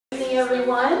evening,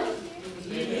 everyone.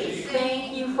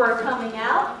 Thank you for coming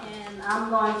out, and I'm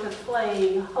going to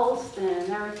play host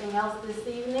and everything else this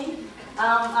evening.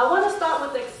 I want to start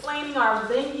with explaining our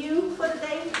venue for the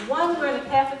day. One, we're in the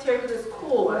cafeteria because it's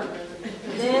cooler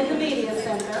than the media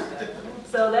center,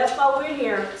 so that's why we're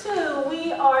here. Two,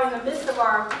 we are in the midst of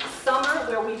our summer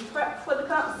where we prep for the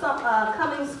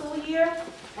coming school year,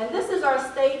 and this is our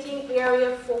staging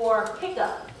area for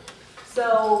pickup.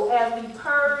 So as we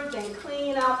purge and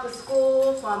clean out the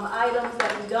school from items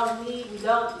that we don't need, we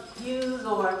don't use,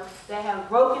 or that have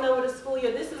broken over the school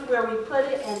year, this is where we put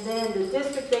it, and then the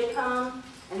district, they come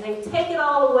and they take it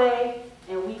all away,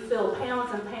 and we feel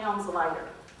pounds and pounds lighter.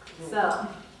 So,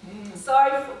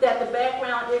 sorry that the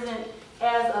background isn't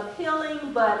as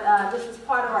appealing, but this is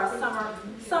part of our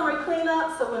summer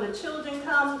cleanup, so when the children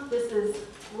come, these are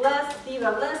less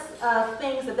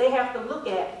things that they have to look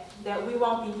at that we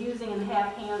won't be using and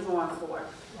have hands-on for.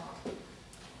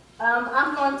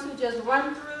 I'm going to just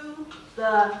run through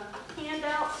the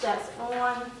handouts that's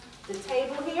on the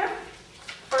table here.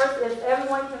 First, if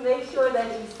everyone can make sure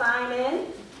that you sign in.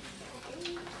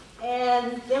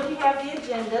 And then we have the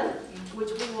agenda,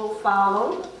 which we will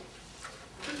follow.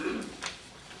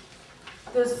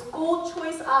 The school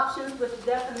choice options with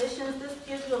definitions. This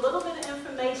gives you a little bit of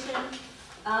information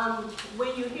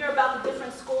when you hear about the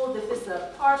different schools, if it's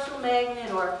a partial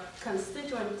magnet or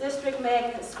constituent district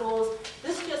magnet schools,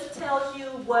 this just tells you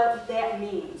what that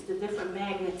means, the different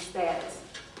magnet status.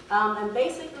 And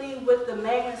basically with the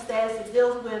magnet status, it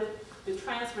deals with the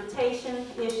transportation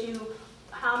issue,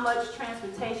 how much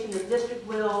transportation the district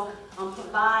will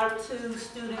provide to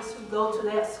students who go to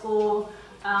that school,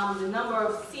 the number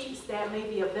of seats that may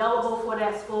be available for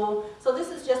that school. So this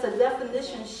is just a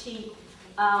definition sheet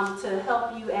to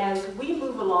help you as we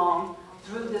move along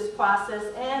through this process.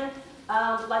 And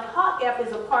like Hot Gap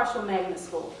is a partial magnet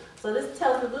school. So this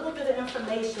tells you a little bit of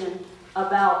information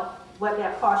about what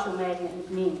that partial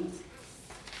magnet means.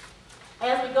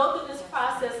 As we go through this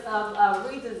process of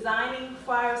redesigning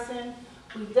Frierson,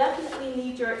 we definitely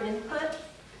need your input.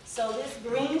 So this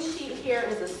green sheet here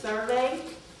is a survey.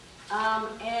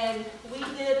 And we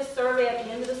did a survey at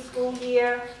the end of the school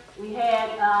year. We had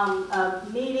a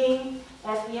meeting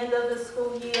at the end of the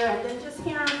school year, and then just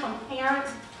hearing from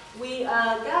parents, we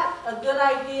got a good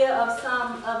idea of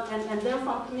some, and then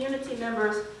from community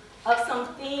members, of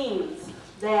some themes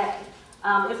that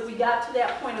if we got to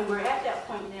that point, and we're at that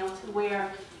point now, to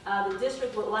where the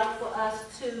district would like for us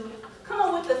to come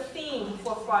up with a theme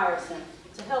for Frierson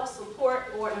to help support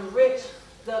or enrich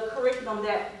the curriculum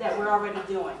that we're already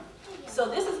doing. So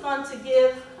this is going to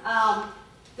give,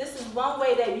 this is one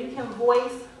way that you can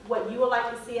voice what you would like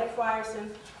to see at Frierson,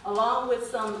 along with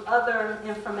some other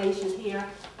information here.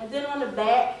 And then on the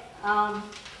back,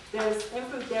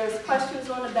 there's questions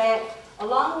on the back,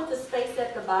 along with the space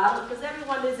at the bottom, because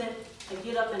everyone isn't a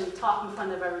get up and talk in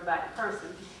front of everybody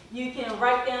person. You can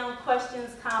write down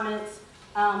questions, comments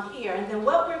here. And then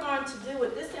what we're going to do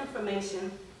with this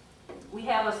information, we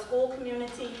have a school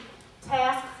community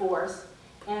task force.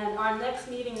 And our next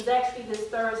meeting is actually this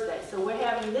Thursday. So we're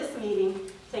having this meeting,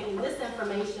 taking this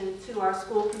information to our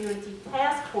school community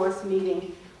task force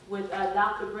meeting with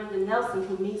Dr. Brenda Nelson,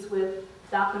 who meets with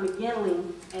Dr. McGinley,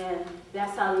 and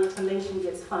that's how the information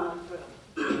gets funneled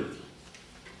through.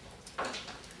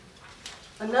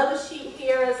 Another sheet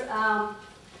here is,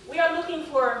 we are looking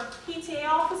for PTA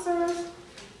officers,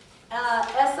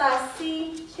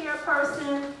 SIC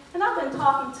chairperson, and I've been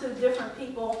talking to different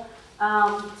people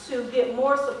to get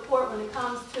more support when it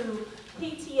comes to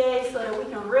PTA so that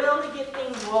we can really get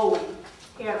things rolling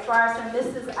here at Frierson.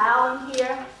 Mrs. Allen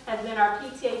here has been our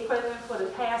PTA president for the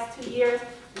past 2 years.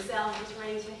 Ms. Allen, just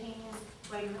raise your hand.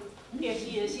 Wait a minute. Here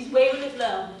she is. She's waving it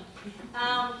low.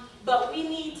 But we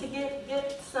need to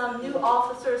get some new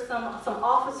officers, some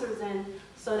officers in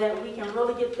so that we can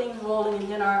really get things rolling.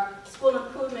 And then our School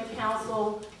Improvement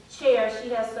Council chair, she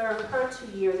has served her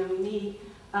 2 years, and we need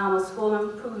a school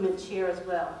improvement chair as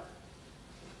well.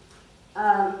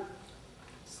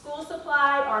 School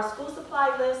supply, our school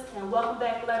supply list and welcome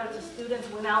back letter to students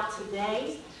went out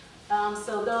today.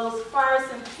 So those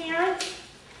Frierson parents,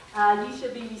 you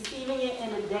should be receiving it in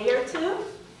a day or two.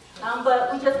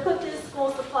 But we just put this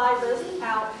school supply list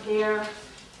out there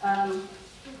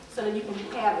so that you can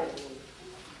have it.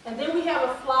 And then we have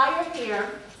a flyer here.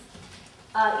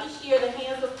 Each year, the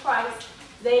Hands of Christ,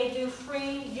 they do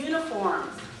free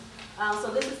uniforms.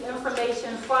 So this is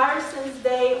information. Frierson's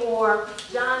Day or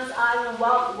John's Island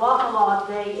Wadmalaw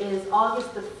Day is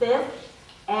August the 5th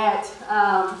at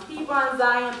Hebron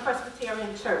Zion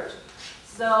Presbyterian Church.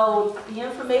 So the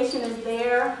information is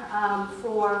there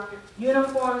for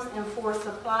uniforms and for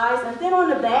supplies. And then on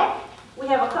the back, we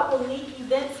have a couple neat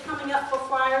events coming up for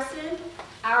Frierson.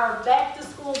 Our back to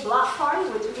school block party,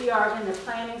 which we are in the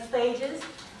planning stages,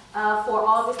 for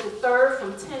August the 3rd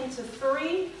from 10 to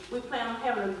 3. We plan on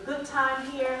having a good time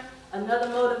here. Another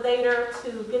motivator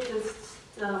to get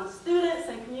the students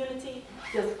and community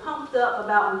just pumped up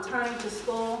about returning to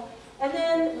school. And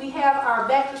then we have our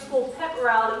back to school pep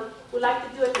rally. We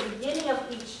like to do at the beginning of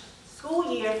each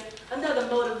school year, another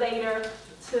motivator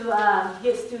to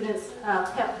get students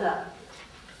pepped up.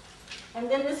 And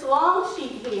then this long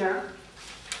sheet here,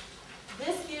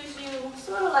 this gives you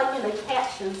sort of like in a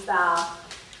caption style,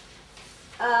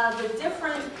 the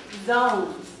different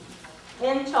zones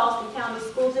in Charleston County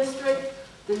School District,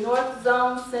 the North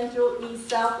Zone, Central, East,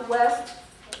 Southwest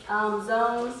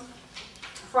zones.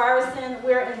 Frierson,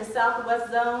 we're in the Southwest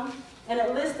Zone, and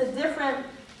it lists the different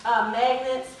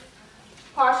magnets,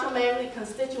 partial magnet,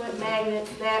 constituent magnets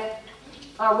that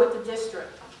are with the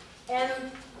district. And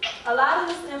a lot of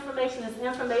this information is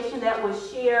information that was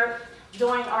shared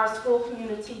during our school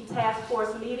community task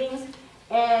force meetings.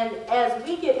 And as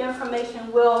we get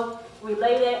information, we'll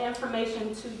relay that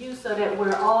information to you so that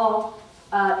we're all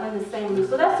in the same loop.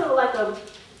 So that's sort of like a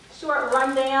short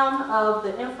rundown of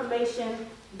the information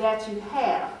that you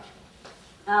have.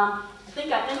 I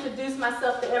think I introduced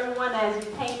myself to everyone as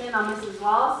you came in. I'm Mrs.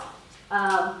 Ross,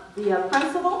 the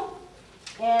principal.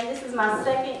 And this is my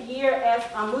second year as,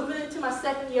 I'm moving into my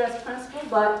second year as principal,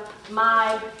 but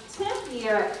my 10th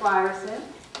year at Frierson.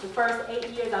 The first 8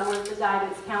 years I was the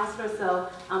guidance counselor, so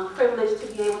I'm privileged to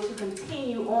be able to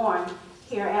continue on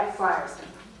here at Frierson.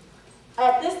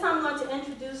 At this time, I'm going to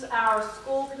introduce our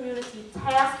school community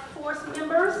task force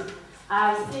members.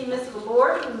 I see Mrs.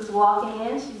 LaBorde, who's walking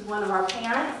in. She's one of our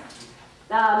parents.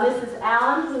 Mrs.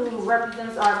 Allen, who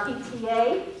represents our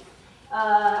PTA.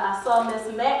 I saw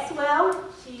Ms. Maxwell.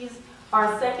 She's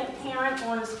our second parent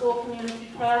on the school community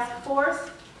task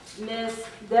force. Ms.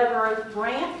 Deborah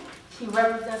Grant. She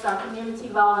represents our community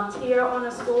volunteer on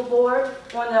the school board,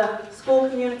 on the school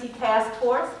community task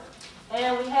force.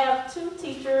 And we have two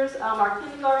teachers, our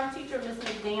kindergarten teacher, Ms.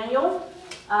 McDaniel,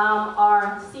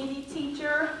 our CD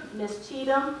teacher, Ms.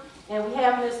 Cheatham, and we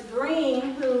have Ms.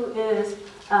 Green, who is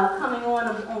coming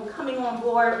on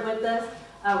board with us,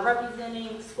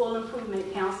 representing School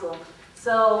Improvement Council.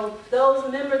 So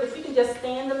those members, if you can just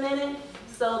stand a minute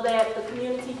so that the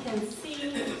community can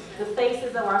see the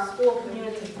faces of our school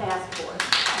community task force.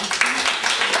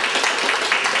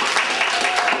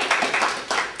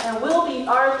 And we'll be,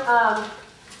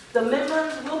 the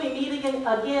members will be meeting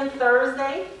again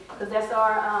Thursday, because that's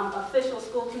our official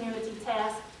school community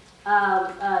task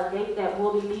date that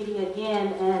we'll be meeting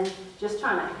again and just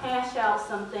trying to hash out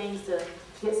some things to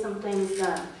get some things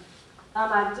done.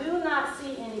 I do not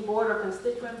see any board or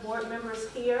constituent board members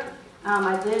here.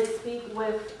 I did speak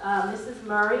with Mrs.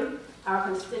 Murray, our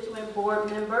constituent board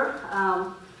member,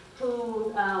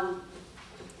 who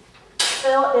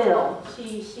fell ill.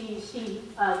 She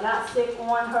got sick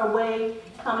on her way,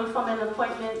 coming from an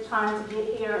appointment, trying to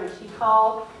get here, and she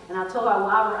called, and I told her, well,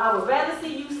 I would rather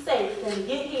see you safe than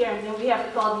get here, and then we have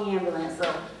to call the ambulance,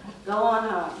 so go on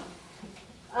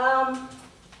home.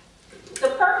 The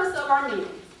purpose of our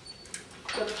meeting.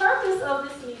 The purpose of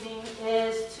this meeting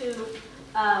is to,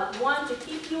 one, to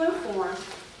keep you informed.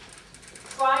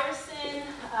 Frierson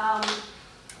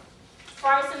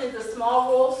is a small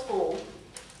rural school,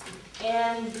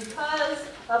 and because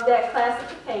of that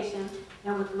classification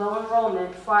and with low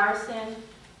enrollment, Frierson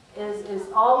is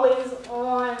always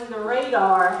on the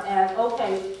radar as,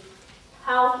 okay,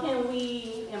 how can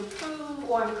we improve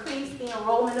or increase the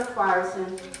enrollment of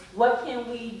Frierson? What can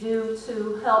we do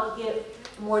to help get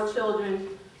more children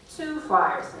to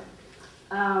Frierson?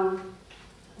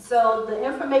 So the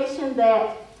information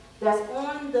that's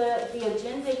on the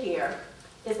agenda here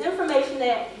is information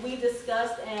that we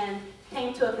discussed and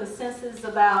came to a consensus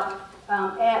about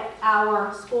at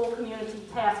our school community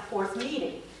task force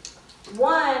meeting.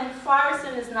 One,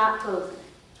 Frierson is not closing.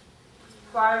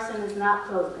 Frierson is not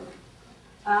closing.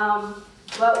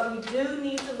 But we do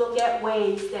need to look at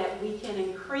ways that we can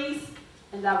increase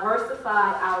and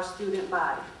diversify our student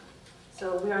body.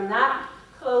 So we are not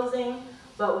closing,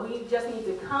 but we just need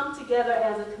to come together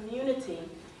as a community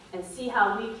and see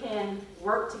how we can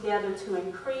work together to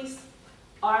increase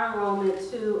our enrollment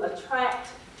to attract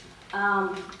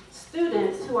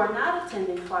students who are not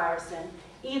attending Frierson,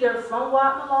 either from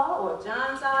Wadmalaw or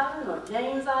Johns Island or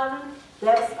James Island.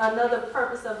 That's another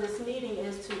purpose of this meeting,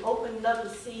 is to open it up to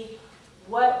see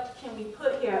what can we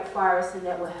put here at Frierson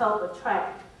that will help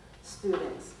attract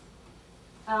students.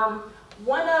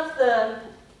 One of the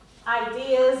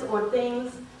ideas or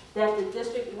things that the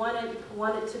district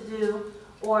wanted to do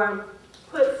or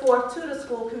put forth to the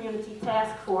school community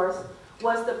task force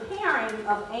was the pairing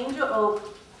of Angel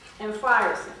Oak and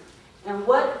Frierson. And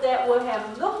what that would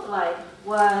have looked like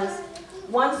was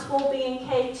one school being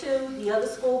K2, the other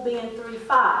school being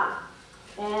 3-5.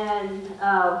 And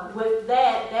with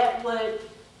that, that would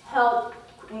help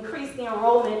increase the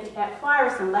enrollment at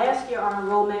Frierson. Last year, our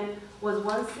enrollment was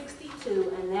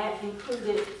 162, and that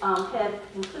included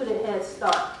Head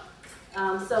Start.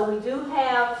 So we do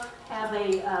have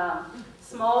a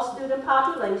small student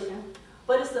population,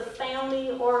 but it's a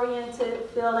family-oriented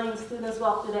feeling. Students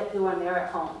walk through that door and they're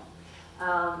at home.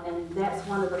 And that's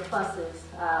one of the pluses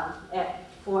at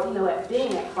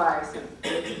being at Frierson.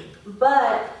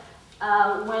 But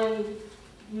when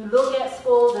you look at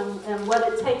schools and what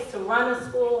it takes to run a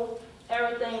school,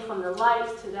 everything from the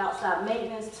lights to the outside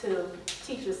maintenance to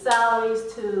teacher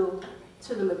salaries to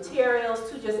the materials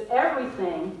to just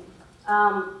everything,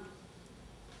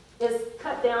 is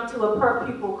cut down to a per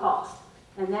pupil cost.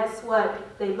 And that's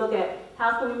what they look at.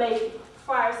 How can we make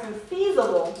Frierson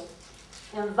feasible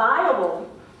and viable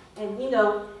and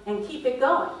keep it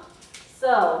going?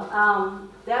 So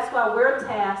that's why we're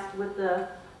tasked with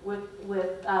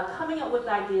coming up with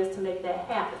ideas to make that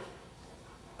happen.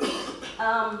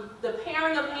 The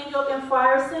pairing of Angel Oak and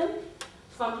Frierson,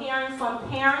 from hearing from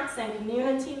parents and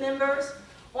community members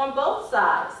on both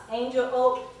sides, Angel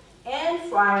Oak and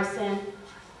Frierson,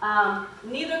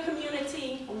 neither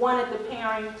community wanted the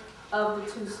pairing of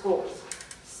the two schools.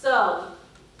 So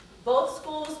both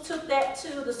schools took that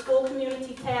to the school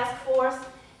community task force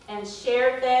and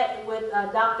shared that with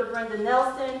Dr. Brenda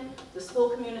Nelson. The school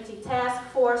community task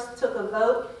force took a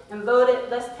vote and voted,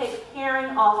 let's take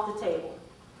pairing off the table.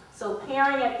 So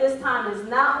pairing at this time is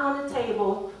not on the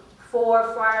table for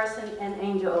Frierson and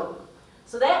Angel Oak.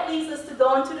 So that leads us to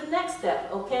go into the next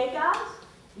step, okay guys?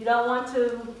 You don't want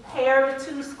to pair the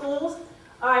two schools.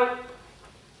 All right,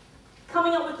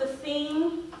 coming up with the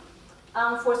theme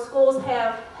for schools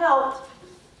have helped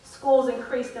schools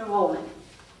increase enrollment.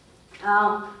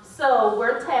 So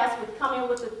we're tasked with coming up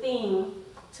with a theme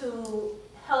to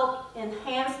help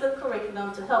enhance the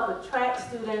curriculum, to help attract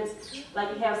students.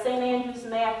 Like you have St. Andrews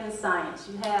Math and Science.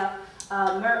 You have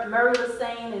Murray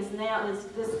Lassane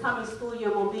this coming school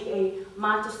year will be a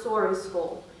Montessori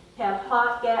school. You have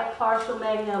Hot Gap Partial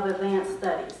Magnet of Advanced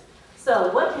Studies.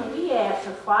 So what can we add to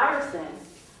Frierson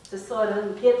to sort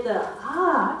of get the,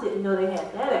 I didn't know they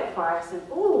had that at Frierson.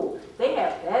 Ooh, they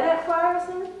have that at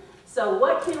Frierson? So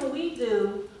what can we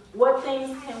do? What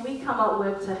things can we come up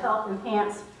with to help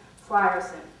enhance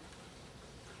Frierson?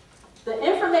 The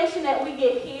information that we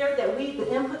get here,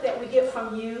 the input that we get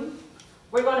from you,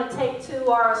 we're going to take to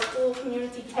our school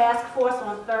community task force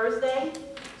on Thursday.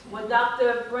 What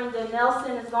Dr. Brenda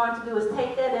Nelson is going to do is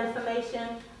take that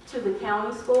information to the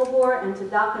county school board and to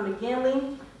Dr.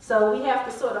 McGinley. So we have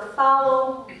to sort of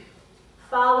follow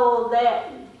that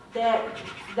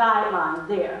guideline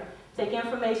there. Take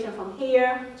information from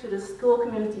here to the school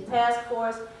community task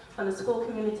force. From the school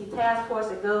community task force,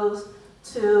 it goes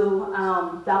to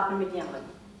Dr. McGinley.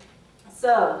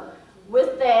 So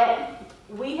with that,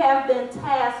 we have been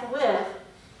tasked with,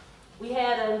 we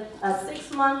had a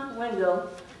 6-month window.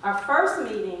 Our first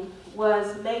meeting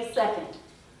was May 2nd.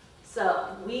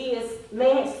 So it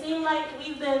may seem like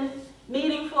we've been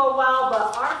meeting for a while,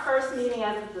 but our first meeting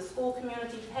as the school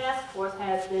community task force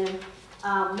has been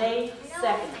May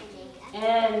 2nd.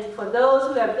 And for those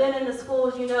who have been in the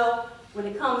schools, you know, when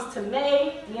it comes to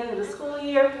May, the end of the school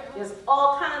year, there's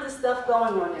all kinds of stuff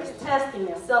going on. There's testing,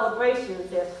 there's celebrations,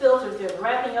 there's filters, there's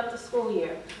wrapping up the school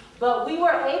year. But we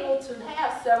were able to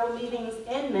have several meetings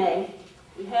in May.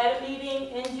 We had a meeting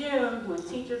in June when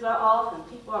teachers are off and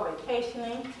people are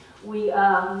vacationing. We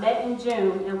met in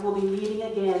June and we'll be meeting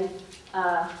again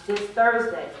this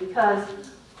Thursday because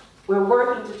we're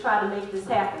working to try to make this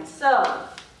happen. So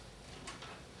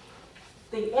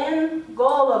the end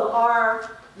goal of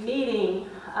our meeting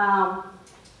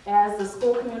as the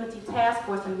school community task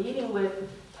force and meeting with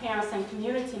parents and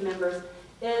community members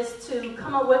is to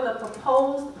come up with a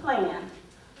proposed plan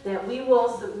that we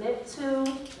will submit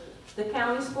to the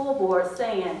county school board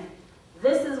saying,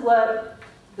 this is what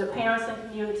the parents and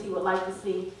community would like to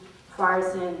see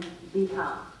Frierson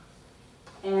become.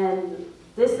 And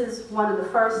this is one of the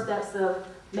first steps of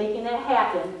making that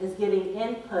happen is getting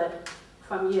input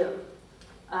from you.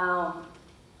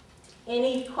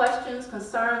 Any questions,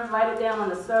 concerns, write it down on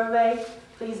the survey.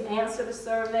 Please answer the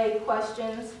survey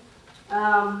questions.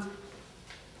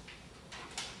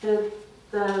 The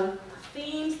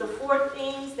themes, the 4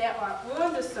 themes that are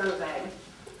on the survey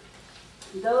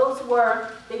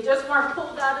They just weren't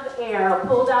pulled out of the air or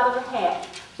pulled out of the hat.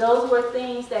 Those were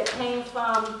things that came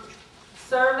from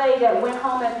survey that went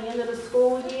home at the end of the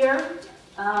school year,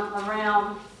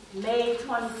 around May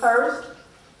 21st.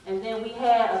 And then we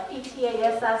had a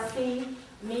PTA-SIC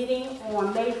meeting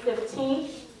on May 15th.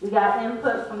 We got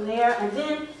input from there. And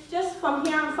then just from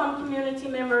hearing from community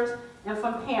members and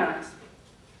from parents.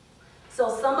 So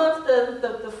some of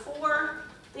the four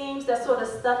themes that sort of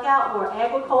stuck out were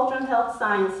agriculture and health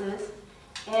sciences.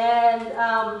 And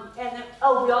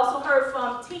we also heard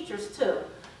from teachers too.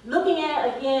 Looking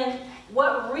at, again,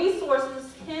 what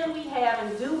resources can we have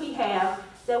and do we have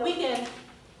that we can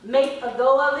make a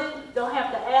go of it, don't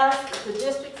have to ask the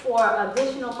district for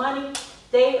additional money.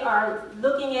 They are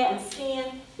looking at and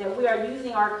seeing that we are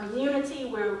using our community,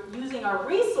 we're using our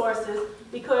resources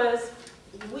because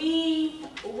we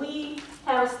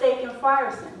have a stake in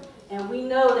Frierson, and we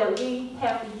know that we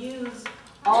have to use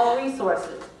all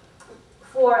resources.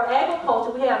 For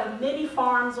agriculture, we have many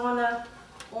farms on the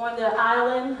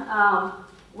island.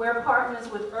 We're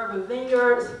partners with Urban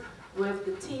Vineyards, with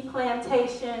the tea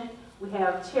plantation. We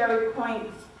have Cherry Point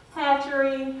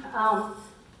Hatchery,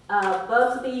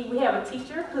 Bugsby. We have a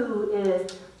teacher who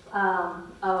is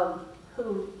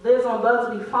who lives on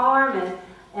Bugsby Farm,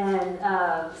 and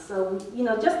so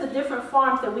just the different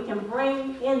farms that we can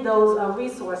bring in those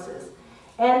resources,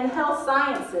 and health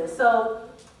sciences. So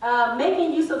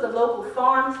making use of the local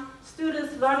farms,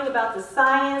 students learning about the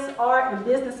science, art, and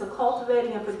business of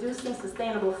cultivating and producing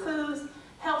sustainable foods,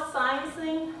 health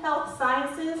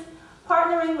sciences,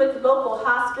 partnering with local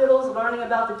hospitals, learning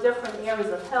about the different areas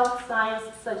of health science,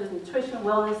 such as nutrition,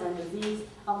 wellness,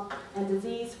 and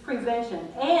disease prevention.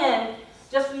 And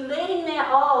just relating that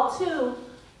all to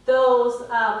those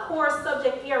core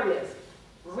subject areas: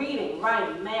 reading,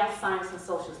 writing, math, science, and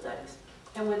social studies.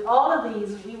 And with all of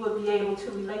these, we would be able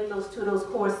to relate those to those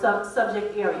core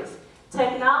subject areas.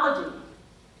 Technology.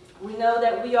 We know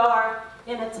that we are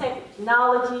in a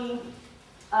technology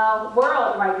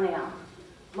world right now.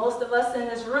 Most of us in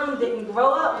this room didn't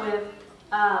grow up with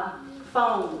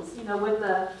phones, with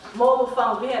the mobile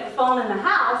phones. We had the phone in the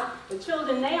house. The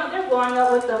children now, they're growing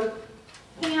up with the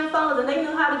hand phones, and they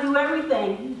know how to do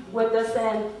everything with us,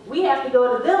 and we have to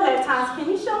go to them at times. Can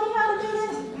you show me how to do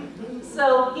this?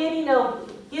 So getting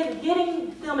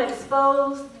them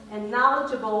exposed and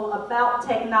knowledgeable about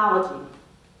technology.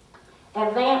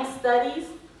 Advanced studies,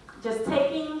 just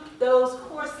taking those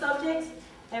core subjects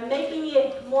and making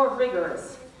it more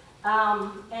rigorous.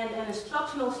 And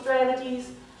instructional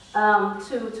strategies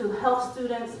to help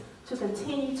students to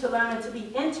continue to learn and to be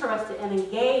interested and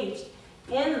engaged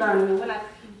in learning. And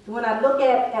when I look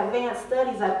at advanced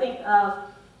studies, I think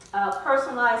of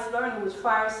personalized learning, which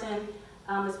Frierson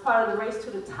is part of the Race to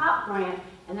the Top grant,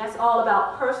 and that's all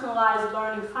about personalized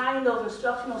learning, finding those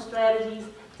instructional strategies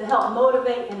to help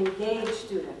motivate and engage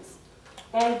students.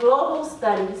 And global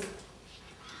studies,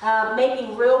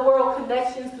 making real-world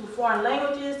connections through foreign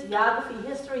languages, geography,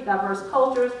 history, diverse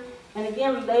cultures, and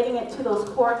again, relating it to those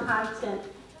core content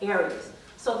areas.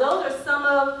 So those are some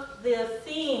of the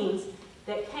themes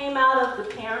that came out of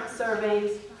the parent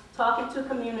surveys, talking to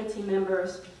community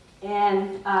members,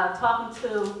 and talking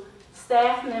to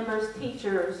staff members,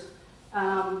 teachers,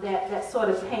 that sort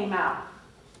of came out.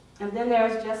 And then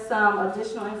there's just some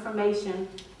additional information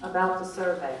about the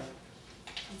survey.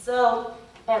 So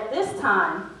at this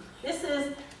time, this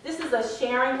is a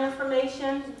sharing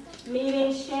information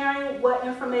meeting, sharing what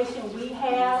information we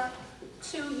have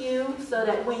to you, so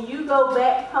that when you go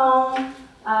back home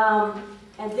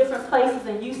and different places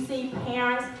and you see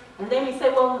parents and they may say,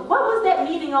 well, what was that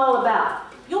meeting all about?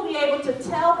 You'll be able to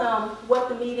tell them what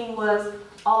the meeting was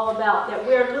all about, that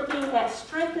we're looking at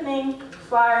strengthening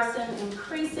Frierson,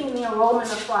 increasing the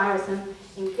enrollment of Frierson,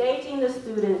 engaging the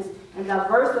students, and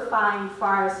diversifying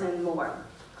Frierson more.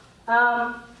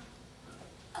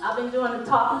 I've been doing the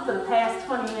talking for the past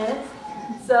 20 minutes,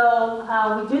 so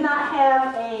we do not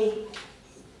have a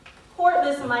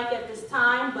cordless mic at this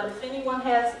time, but if anyone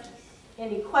has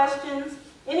any questions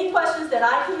that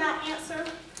I cannot answer,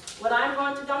 what I'm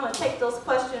going to do, I'm going to take those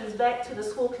questions back to the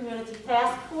School Community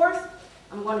Task Force.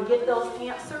 I'm going to get those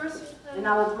answers, and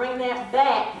I will bring that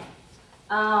back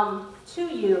to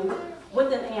you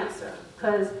with an answer,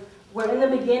 because we're in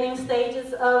the beginning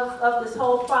stages of this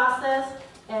whole process,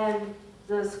 and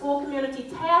the School Community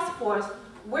Task Force,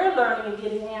 we're learning and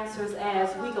getting answers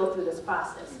as we go through this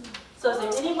process. So is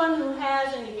there anyone who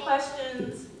has any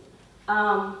questions,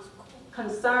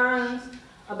 concerns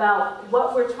about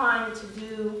what we're trying to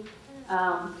do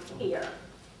here?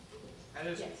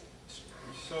 Yes.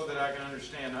 So that I can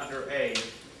understand, under A,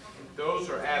 those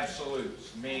are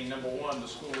absolutes, meaning number one, the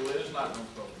school is not going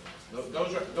to close.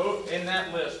 Those in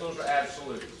that list, those are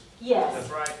absolutes. Yes. That's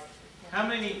right. How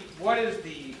many, what is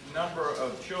the number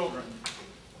of children?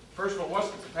 First of all, what's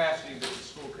the capacity that the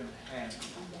school can handle?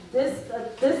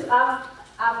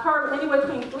 I've heard anywhere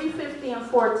between 350 and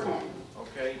 410.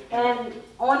 Okay. And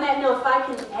on that note, if I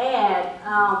can add,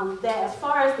 that as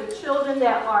far as the children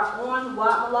that are on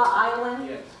Wadmalaw Island,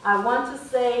 yes. I want to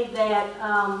say that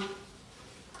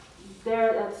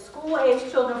they're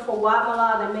school-age children for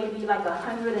Wadmalaw, there may be like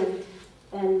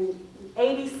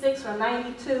 186 or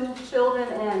 92 children,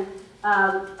 and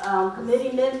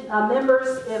committee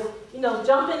members, if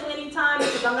jump in anytime,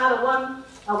 because I'm not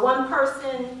a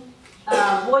one-person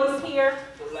voice here.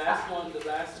 The last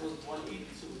was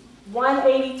 182.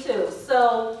 182.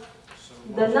 So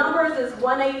the numbers is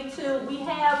 182. We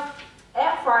have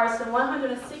at Frierson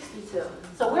 162.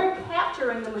 So we're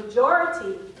capturing the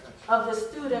majority of the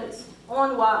students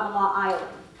on Wadmalaw Island.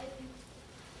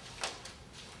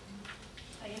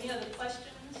 Any other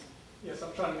questions? Yes,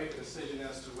 I'm trying to make a decision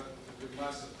as to what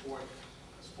my support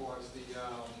as far as the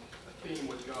theme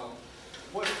would go.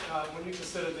 What, when you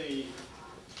consider the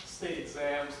state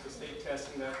exams, the state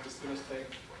testing that the students take,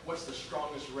 what's the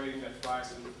strongest rating that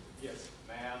Frierson gets?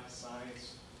 Math,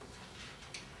 science?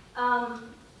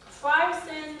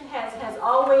 Frierson has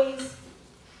always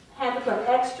had to put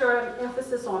extra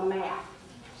emphasis on math.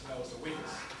 So that was the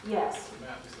weakest? Yes.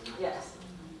 Math is the weakest. Yes.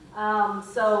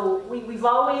 So we've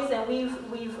always, and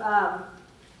we've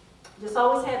just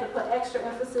always had to put extra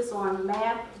emphasis on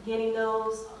math, getting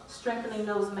those, strengthening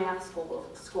those math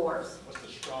scores. What's the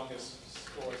strongest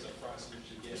scores that Frierson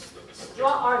should get?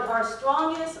 Our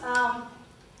strongest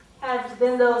has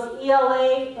been those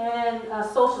ELA and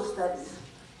social studies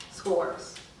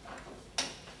scores.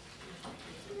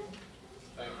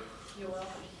 Thank you. You're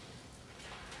welcome.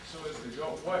 So is the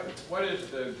goal, what is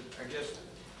the, I guess,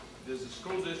 does the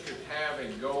school district have a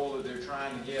goal that they're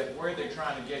trying to get? Where are they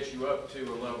trying to get you up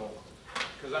to a level?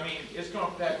 Because I mean, it's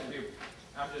going to have to be,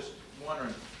 I'm just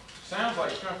wondering, sounds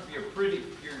like it's going to be a pretty,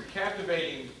 you're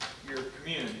captivating your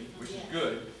community, which is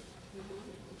good.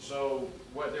 So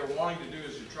what they're wanting to do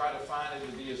is to try to find it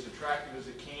to be as attractive as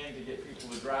it can to get people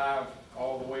to drive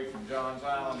all the way from Johns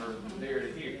Island or there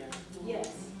to here.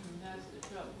 Yes. That's the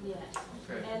trouble. Yes.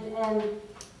 Okay. And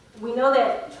we know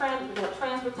that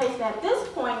transportation, at this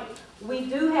point, we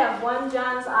do have one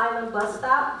Johns Island bus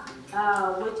stop,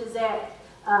 which is at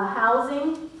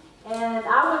housing. And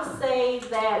I would say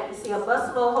that, you see, a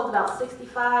bus load holds about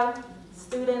 65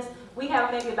 students. We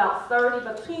have maybe about 30,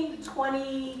 between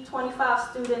 20, 25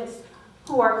 students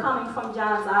who are coming from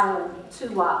Johns Island to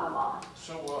Wadmalaw.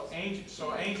 So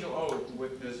Angel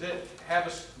Oak, does it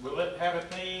have will it have a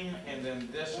theme? And then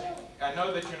this, I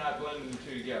know that you're not blending the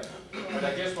two together, but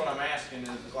I guess what I'm asking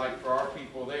is like for our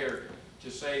people there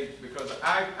to say, because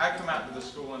I come out to the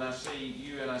school and I see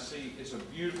you and I see it's a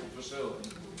beautiful facility,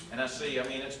 and I see, I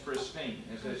mean, it's pristine.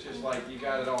 It's just like you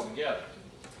got it all together.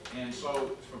 And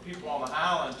so for people on the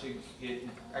island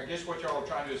I guess what y'all are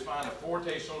trying to do is find a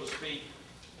forte, so to speak,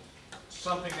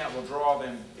 something that will draw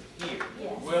them here.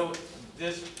 Yes.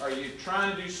 Are you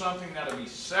trying to do something that'll be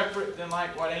separate than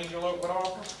like what Angel Oak would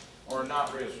offer, or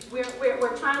not really?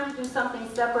 We're trying to do something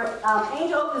separate.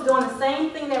 Angel Oak is doing the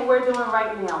same thing that we're doing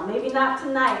right now. Maybe not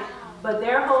tonight, but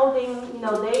they're holding,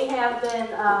 they have been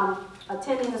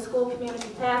attending the school community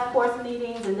task force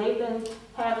meetings, and they've been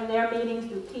having their meetings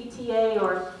through PTA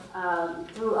or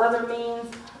through other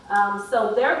means.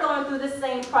 So they're going through the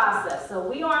same process. So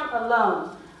we aren't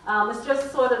alone. It's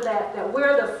just sort of that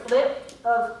we're the flip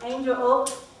of Angel Oak.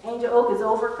 Angel Oak is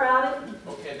overcrowded.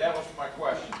 Okay, that was my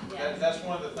question. Yes. That's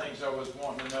one of the things I was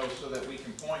wanting to know so that we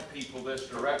can point people this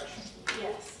direction.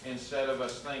 Yes. Instead of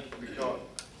us thinking,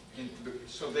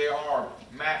 so they are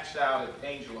maxed out at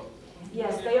Angel Oak.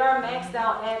 Yes, they are maxed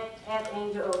out at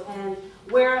Angel Oak, and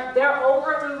where they're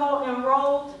over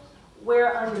enrolled,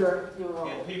 we're under enrolled.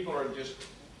 And people are just,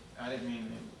 I didn't mean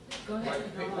that. Go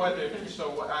ahead. So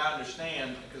what I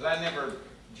understand, because I never,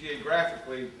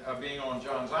 geographically, being on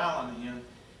Johns Island again,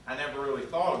 I never really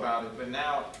thought about it, but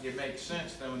now it makes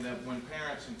sense then that when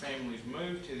parents and families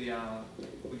move to the island,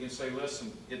 we can say,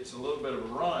 listen, it's a little bit of a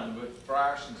run, but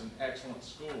Frierson's an excellent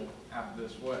school out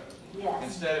this way. Yes.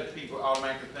 Instead of people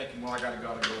automatically thinking, well, I gotta go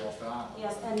off the island.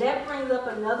 Yes, and that brings up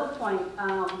another point,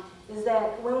 is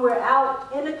that when we're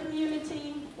out in the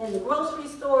community, in the grocery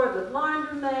store, the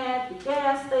laundromat, the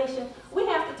gas station, we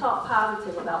have to talk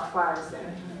positive about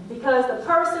Frierson. Because the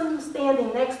person who's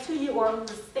standing next to you or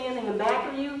who's standing in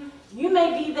back of you, you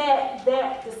may be that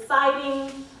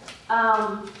deciding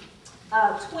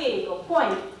twig or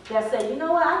point that say, you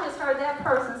know what, I just heard that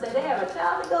person say they have a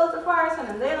child that goes to Frierson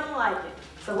and they don't like it.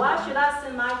 So why should I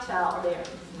send my child there?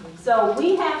 So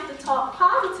we have to talk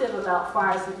positive about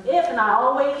Frierson. And I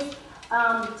always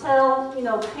tell, you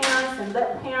know, parents and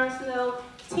let parents know,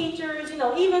 teachers, you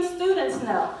know, even students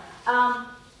know.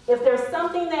 If there's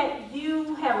something that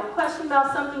you have a question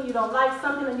about, something you don't like,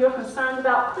 something that you're concerned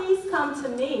about, please come to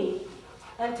me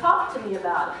and talk to me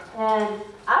about it. And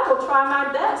I will try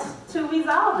my best to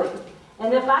resolve it.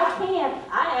 And if I can't,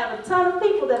 I have a ton of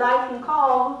people that I can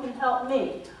call who can help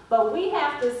me. But we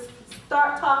have to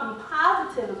start talking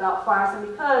positive about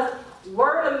Frierson, because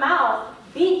word of mouth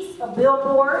beats a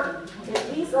billboard,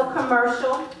 it beats a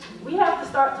commercial. We have to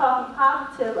start talking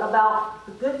positive about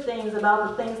the good things,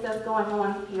 about the things that's going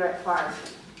on here at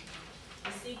Frierson.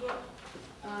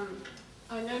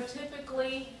 I know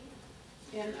typically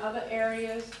in other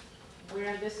areas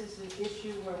where this is an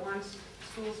issue where once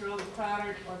schools are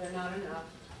overcrowded or they're not enough,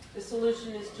 the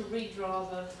solution is to redraw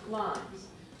the lines.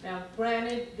 Now,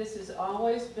 granted, this has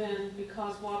always been,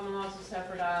 because Wadmalaw is a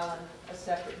separate island, a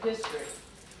separate district,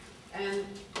 and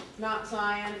Mount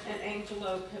Zion and Angel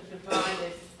Oak have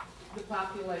divided the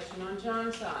population on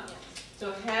John's Island.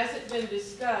 So has it been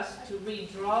discussed to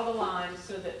redraw the lines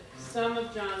so that some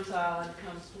of John's Island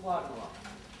comes to Wadmalaw?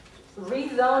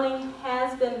 Rezoning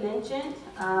has been mentioned.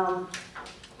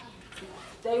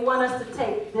 They want us to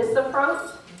take this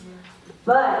approach,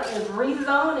 but if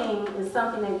rezoning is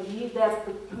something that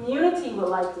the community would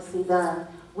like to see done,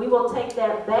 we will take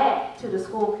that back to the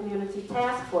school community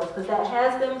task force, because that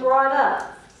has been brought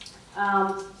up.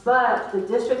 But the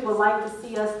district would like to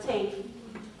see us take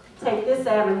this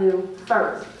avenue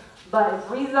first. But if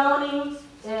rezoning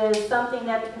is something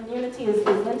that the community is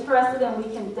interested in, we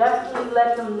can definitely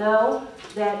let them know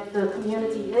that the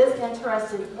community is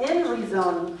interested in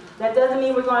rezoning. That doesn't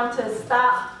mean we're going to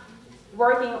stop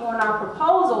working on our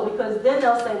proposal, because then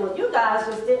they'll say, well, you guys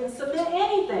just didn't submit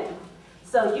anything.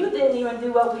 So you didn't even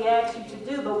do what we asked you to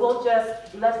do, but we'll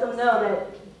just let them know that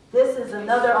this is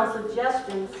another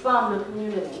suggestion from the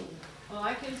community. Well,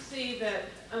 I can see that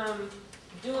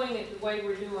doing it the way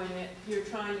we're doing it, you're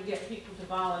trying to get people to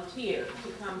volunteer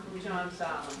to come from John's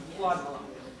Island, Wadmalaw.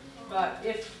 But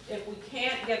if we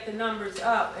can't get the numbers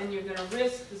up and you're going to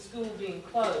risk the school being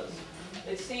closed,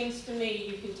 it seems to me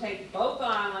you can take both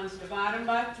islands, divide them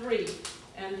by 3,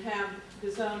 and have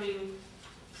the zoning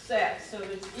set so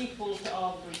that it's equal to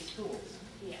all 3 schools.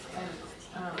 Yeah.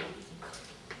 And,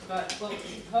 but well,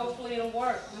 hopefully it'll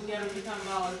work. We'll get them to come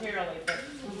voluntarily. But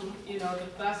you know,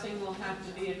 the busing will have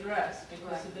to be addressed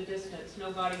because of the distance.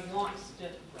 Nobody wants to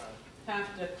have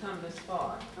to come this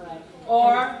far. Right.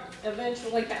 Or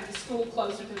eventually have the school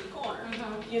closer to the corner.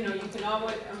 You know, you can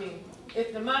always, I mean,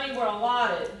 if the money were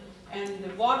allotted and the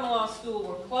Wadmalaw school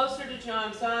were closer to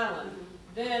John's Island,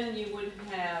 then you would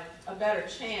have a better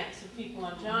chance of people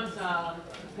on John's Island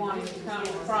wanting to come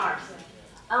to Frierson.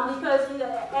 Because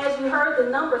as you heard the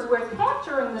numbers, we're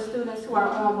capturing the students who are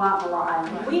on Wadmalaw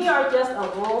Island. We are just a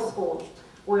rural school.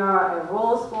 We are a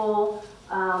rural school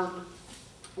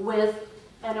with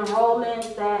an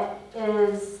enrollment that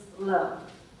is low.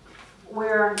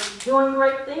 We're doing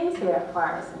great things here at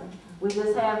Frierson. We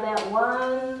just have that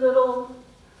one little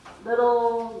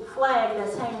flag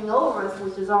that's hanging over us,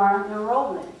 which is our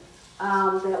enrollment.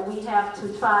 That we have to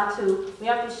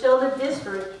show the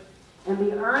district and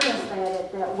be earnest at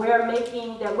it, that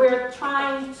we're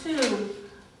trying to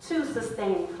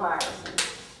sustain Frierson.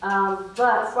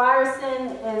 But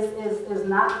Frierson is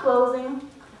not closing.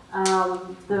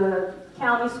 The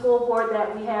county school board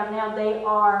that we have now, they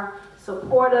are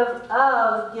supportive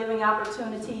of giving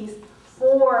opportunities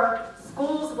for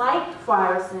schools like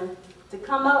Frierson to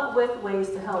come up with ways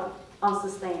to help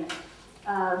sustain it.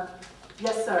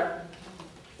 Yes, sir.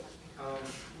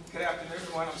 Good afternoon,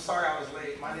 everyone. I'm sorry I was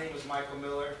late. My name is Michael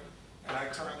Miller, and I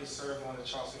currently serve on the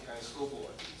Charleston County School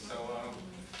Board. So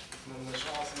when Ms.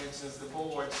 Ross mentions the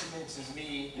board, she mentions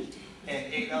me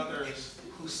and 8 others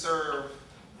who serve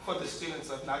for the students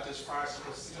of not just Frierson,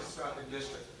 but students throughout the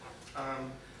district.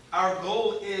 Our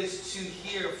goal is to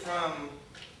hear from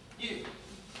you,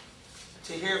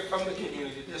 to hear from the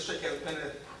community. The district has been,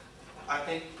 I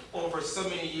think, over so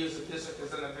many years, the district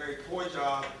has done a very poor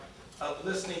job of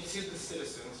listening to the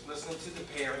citizens, listening to the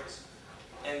parents,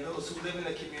 and those who live in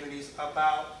the communities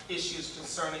about issues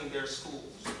concerning their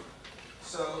schools.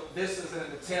 So this is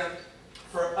an attempt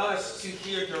for us to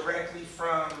hear directly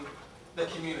from the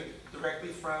community, directly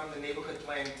from the neighborhood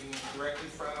planning team, directly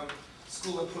from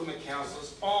school improvement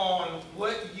councils on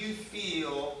what you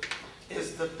feel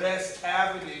is the best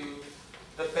avenue,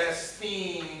 the best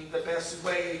theme, the best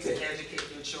way to educate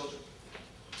your children.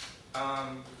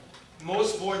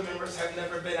 Most board members have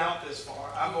never been out this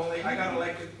far. I got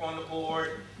elected on the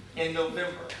board in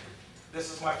November.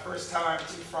 This is my first time to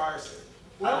Frierson.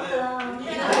 Welcome.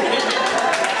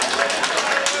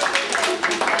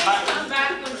 Come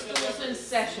back when school's in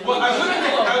session. Well, I would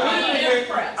have been here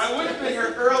Impressed.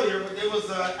 earlier, but there was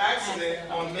an accident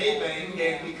on Maybank,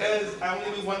 and because I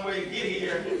only knew one way to get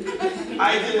here,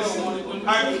 I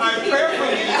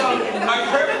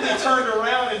prayerfully turned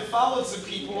around and followed some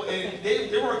people, and they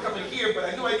weren't coming here, but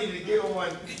I knew I needed to get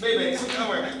on Maybank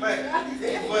somewhere back.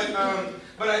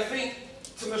 But I think,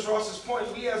 to Ms. Ross's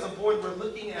point, we as a board, we're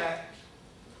looking at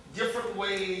different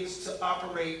ways to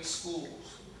operate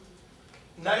schools.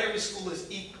 Not every school is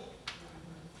equal.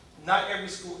 Not every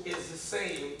school is the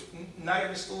same. Not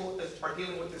every school are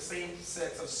dealing with the same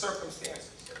sets of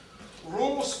circumstances.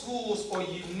 Rural schools are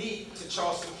unique to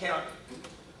Charleston County.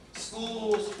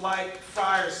 Schools like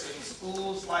Frierson,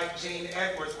 schools like Jane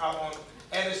Edwards out on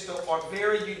Edith are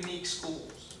very unique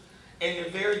schools. And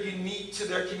they're very unique to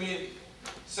their community.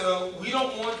 So we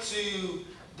don't want to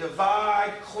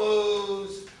divide,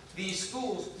 close these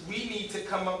schools. We need to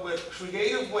come up with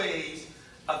creative ways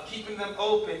of keeping them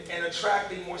open and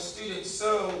attracting more students,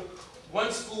 so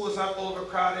one school is not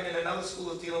overcrowded and another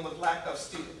school is dealing with lack of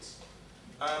students.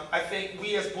 I think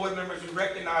we as board members, we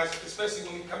recognize, especially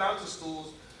when we come out to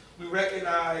schools, we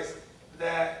recognize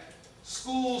that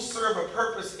schools serve a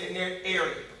purpose in their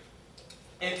area.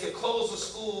 And to close a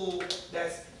school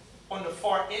that's on the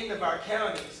far end of our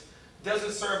counties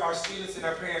doesn't serve our students and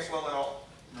our parents well at all.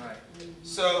 Right.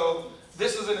 So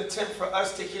this is an attempt for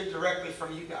us to hear directly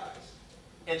from you guys.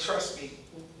 And trust me,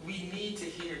 we need to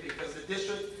hear, because the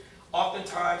district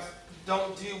oftentimes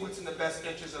don't do what's in the best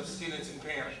interest of students and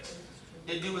parents.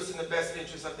 They do what's in the best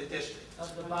interest of the district.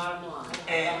 Of the bottom line.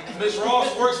 And Ms.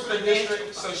 Ross works for the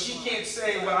district, so she can't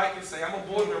say what I can say. I'm a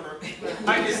board member.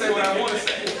 I can say what I want to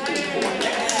say.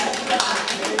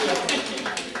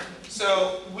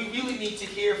 So we really need to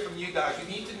hear from you guys.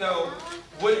 We need to know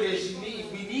what it is you need.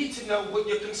 We need to know what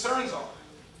your concerns are.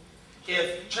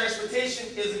 If transportation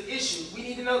is an issue, we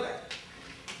need to know that.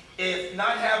 If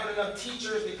not having enough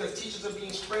teachers because teachers are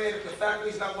being spread, if the faculty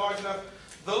is not large enough,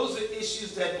 those are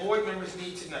issues that board members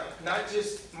need to know, not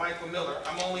just Michael Miller.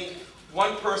 I'm only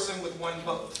one person with one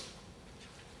vote.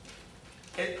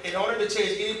 In order to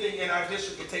change anything in our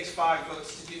district, it takes 5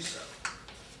 votes to do so.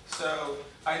 So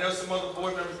I know some other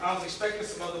board members, I was expecting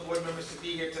some other board members to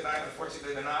be here tonight,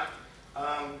 unfortunately they're not.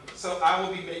 So I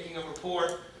will be making a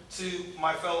report to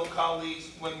my fellow colleagues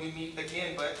when we meet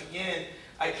again. But again,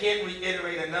 I can't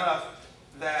reiterate enough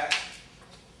that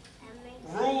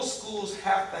rural schools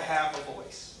have to have a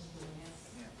voice.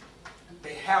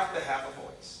 They have to have a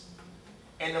voice.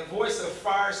 And the voice of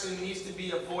Frierson needs to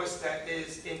be a voice that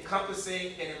is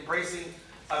encompassing and embracing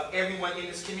of everyone in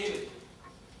this community.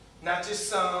 Not just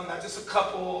some, not just a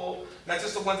couple, not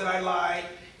just the ones that I like.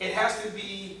 It has to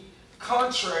be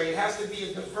contrary. It has to be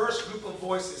a diverse group of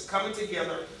voices coming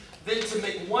together then to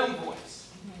make one voice.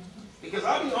 Because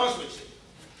I'll be honest with you,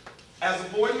 as a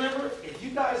board member, if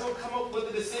you guys don't come up with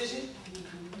a decision,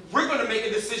 we're going to make a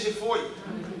decision for you.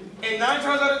 And 9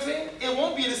 times out of 10, it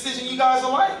won't be a decision you guys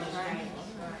will like.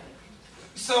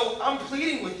 So I'm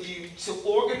pleading with you to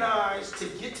organize, to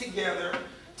get together,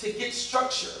 to get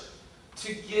structure,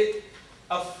 to get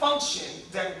a function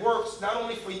that works not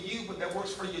only for you, but that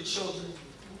works for your children.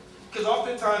 Because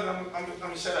oftentimes, I'm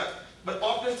going to shut up, but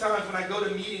oftentimes when I go to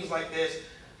meetings like this,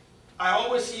 I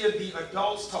always hear the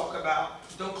adults talk about,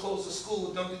 don't close the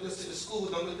school, don't do this to the school,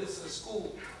 don't do this to the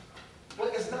school. Well,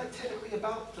 it's not technically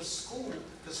about the school.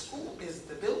 The school is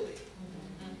the building.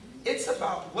 It's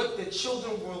about what the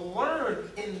children will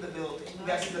learn in the building.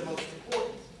 That's the most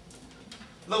important.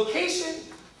 Location,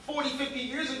 40, 50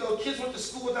 years ago, kids went to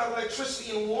school without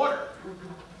electricity and water.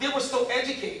 They were still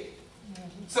educated.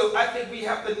 So I think we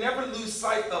have to never lose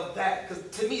sight of that, because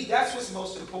to me, that's what's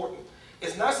most important.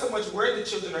 It's not so much where the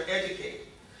children are educated,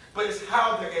 but it's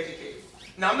how they're educated.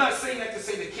 Now, I'm not saying that to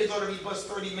say that kids ought to be bused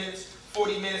 30 minutes,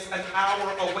 40 minutes, an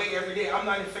hour away every day. I'm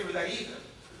not in favor of that either.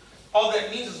 All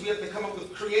that means is we have to come up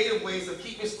with creative ways of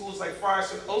keeping schools like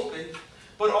Frierson open,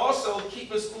 but also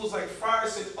keeping schools like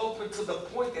Frierson open to the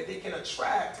point that they can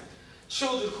attract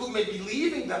children who may be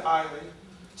leaving the island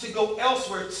to go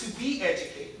elsewhere to be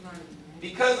educated.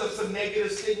 Because of some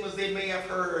negative stigmas they may have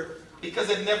heard, because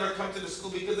they've never come to the school,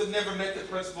 because they've never met the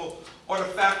principal or the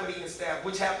faculty and staff,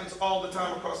 which happens all the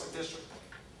time across the district.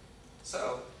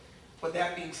 So, with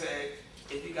that being said,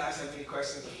 if you guys have any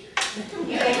questions, I'm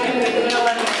here.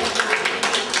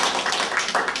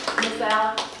 Ms.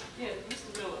 Allen? Yeah,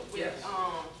 Mr. Miller, with Yes.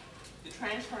 the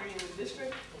transferring in the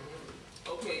district,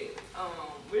 okay,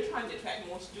 we're trying to attract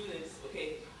more students,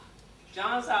 okay.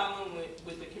 Johns Island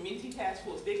with the community task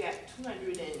force, they got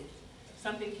 200 and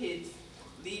something kids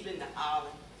leaving the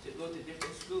island to go to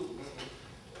different schools.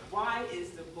 Why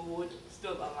is the board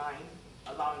still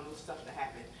allowing those stuff to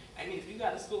happen? I mean, if you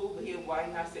got a school over here, why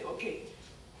not say, okay,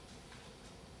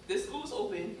 this school's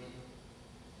open,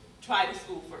 try the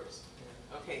school first?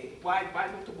 Okay, why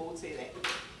don't the board say that?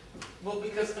 Well,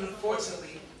 because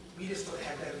unfortunately, we just don't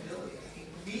have that ability. I mean,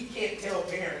 we can't tell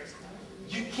parents,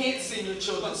 you can't send your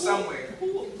children somewhere.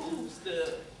 Who approves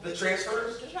the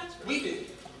transfers? The transfers. We do.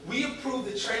 We approve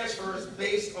the transfers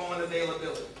based on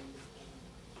availability.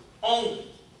 Only.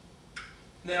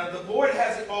 Now, the board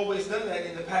hasn't always done that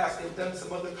in the past. They've done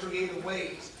some other creative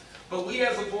ways. But we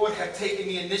as a board have taken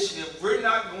the initiative. We're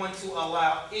not going to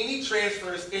allow any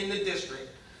transfers in the district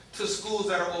to schools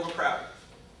that are overcrowded.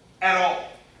 At all.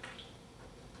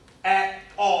 At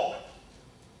all.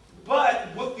 But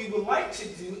what we would like to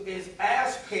do is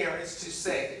ask parents to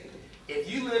say, if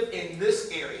you live in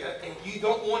this area and you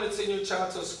don't want to send your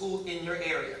child to a school in your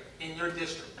area, in your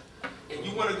district, and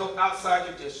you want to go outside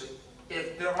your district,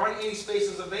 if there aren't any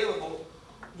spaces available,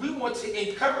 we want to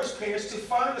encourage parents to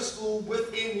find a school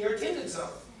within their attendance zone.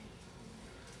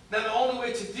 Now, the only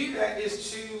way to do that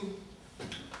is to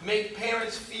make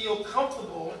parents feel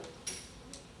comfortable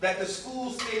that the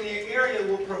schools in their area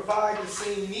will provide the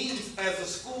same needs as a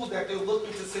school that they're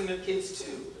looking to send their kids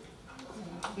to.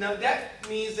 Now, that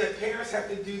means that parents have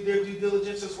to do their due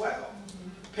diligence as well.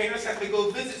 Parents have to go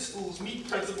visit schools, meet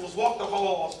principals, walk the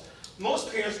halls.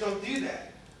 Most parents don't do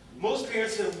that. Most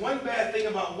parents hear one bad thing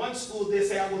about one school, they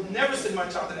say, I will never send my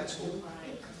child to that school.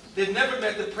 They've never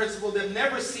met the principal, they've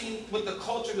never seen what the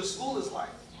culture of the school is like.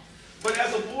 But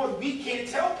as a board, we can't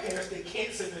tell parents they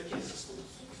can't send their kids to school.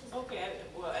 Okay,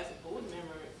 well, as a board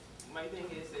member, my thing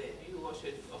is that you all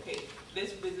should, okay,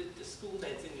 let's visit the school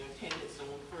that's in your attendance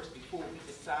zone first before we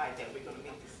decide that we're going to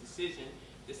make this decision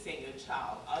to send your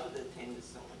child out of the attendance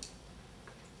zone.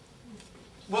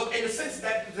 Well, in a sense,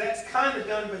 that's kind of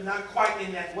done, but not quite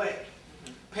in that way.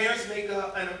 Parents make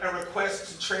a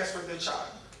request to transfer their child.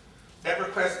 That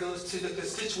request goes to the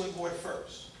constituent board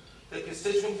first. The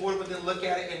constituent board would then look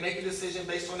at it and make a decision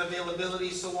based on availability,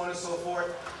 so on and so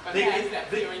forth. But has that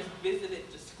parents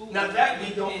visited the school? Now that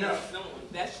we don't know.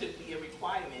 That should be a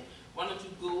requirement. Why don't you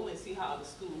go and see how the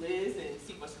school is and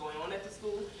see what's going on at the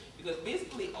school? Because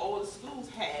basically all the schools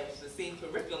have the same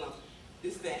curriculum.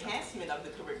 This is the enhancement of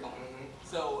the curriculum.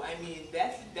 So, I mean,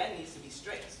 that needs to be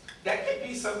stressed. That could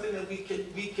be something that we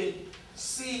could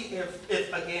see if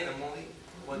again, I'm only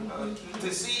one,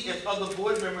 to see if other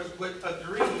board members would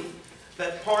agree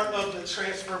that part of the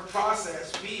transfer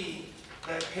process be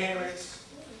that parents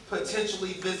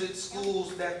potentially visit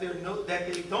schools that they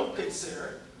don't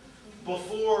consider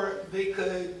before they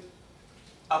could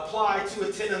apply to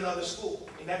attend another school.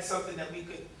 And that's something that we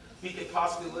could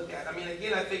possibly look at. I mean,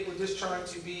 again, I think we're just trying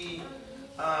to be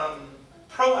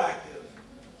proactive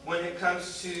when it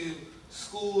comes to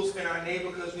schools in our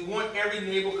neighborhoods. We want every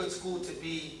neighborhood school to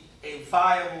be a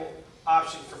viable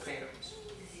option for parents.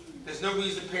 There's no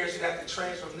reason parents should have to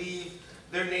transfer, leave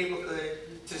their neighborhood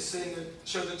to send their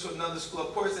children to another school.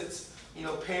 Of course, it's,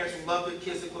 parents who love their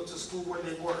kids to go to school where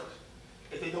they work.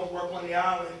 If they don't work on the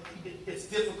island, it's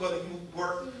difficult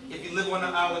if you live on the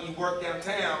island, you work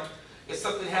downtown. If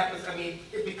something happens, I mean,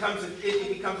 it becomes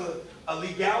a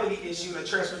legality issue and a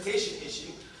transportation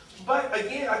issue. But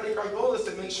again, I think our goal is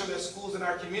to make sure that schools in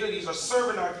our communities are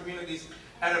serving our communities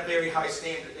at a very high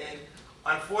standard. And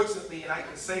unfortunately, and I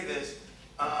can say this,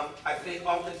 I think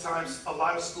oftentimes a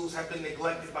lot of schools have been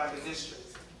neglected by the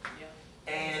district.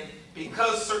 Yeah. And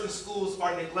because certain schools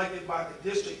are neglected by the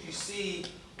district, you see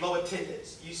low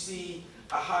attendance. You see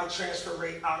a high transfer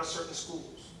rate out of certain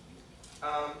schools.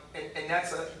 And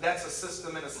that's a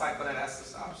system and a cycle that has to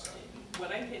stop. So.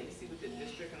 What I tend to see with the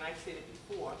district, and I've said it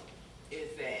before,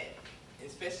 is that,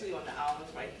 especially on the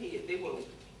islands right here, they will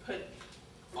put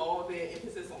all their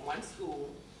emphasis on one school,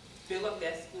 fill up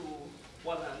that school,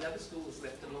 while another school is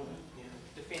left alone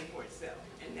to fend for itself.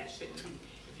 And that shouldn't be.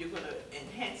 If you're going to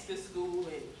enhance this school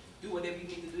and do whatever you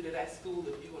need to do to that school,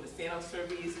 if you're going to send out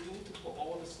surveys, do it for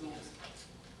all the schools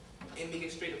and make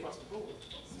it straight across the board.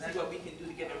 See what we can do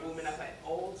to get enrollment up at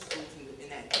all the schools in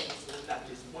that thing, so not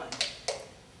just one.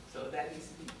 So that needs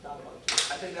to be thought about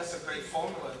too. I think that's a great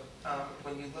formula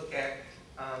when you look at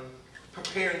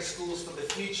preparing schools for the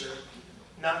future,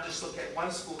 not just look at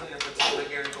one school in a particular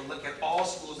area, but look at all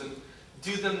schools and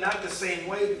do them not the same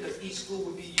way, because each school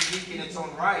would be unique in its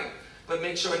own right, but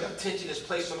make sure that attention is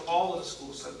placed on all of the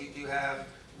schools so we do have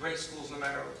great schools no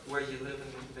matter where you live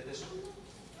in the district.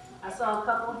 I saw a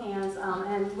couple hands,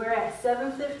 and we're at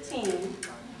 7:15.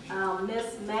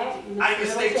 Miss Mack. Ms. I can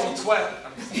stay till Middleton. 12.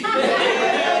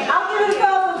 I'll give it a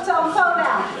go till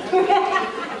now.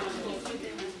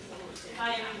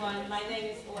 Hi everyone, my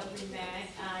name is Edith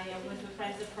L. I am with the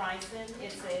Friends of Frierson.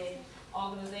 It's an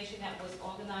organization that was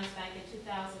organized back in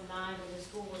 2009 when the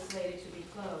school was slated to be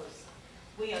closed.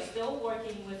 We are still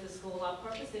working with the school. Our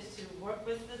purpose is to work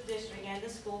with the district and the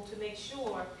school to make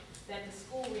sure that the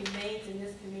school remains in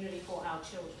this community for our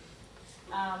children.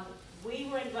 We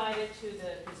were invited to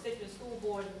the constituent school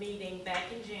board meeting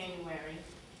back in January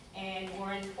and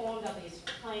were informed of these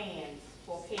plans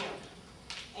for parents.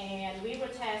 And we were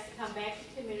tasked to come back to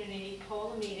the community,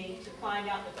 hold a meeting to find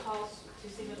out the cost to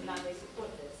see whether or not they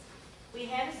support this. We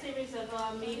had a series of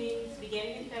meetings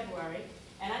beginning in February,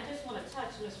 and I just want to touch,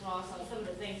 Ms. Ross, on some of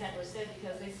the things that were said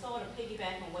because they sort of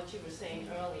piggyback on what you were saying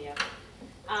earlier.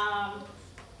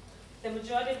 The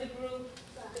majority of the group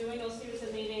during those series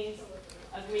of meetings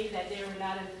agreed that they were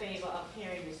not in favor of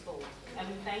carrying the school. And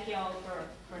we thank y'all for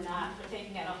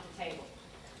taking that off the table.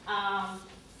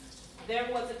 There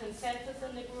was a consensus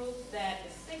in the group that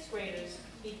the sixth graders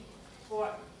be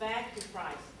brought back to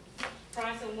Frierson.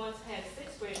 Frierson once had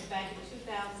sixth graders back in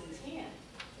 2010.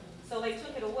 So they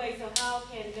took it away, so how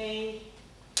can they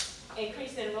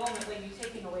increase their enrollment when you're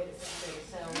taking away the sixth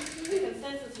graders? So the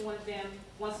consensus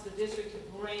wants the district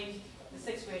to bring the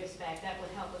sixth graders back. That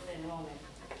would help with the enrollment.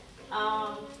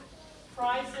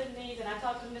 Frierson needs, and I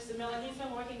talked to Mr. Miller, he's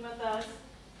been working with us,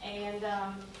 and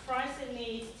Frierson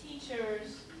needs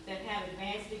teachers that have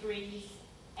advanced degrees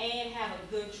and have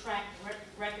a good track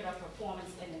record of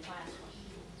performance in the classroom.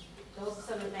 Those are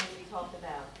some of the things we talked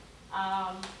about.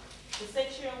 The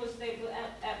sixth year was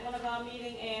at one of our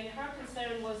meetings, and her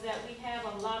concern was that we have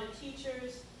a lot of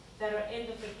teachers that are in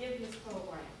the forgiveness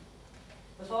program.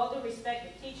 With all due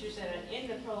respect to teachers that are in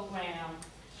the program,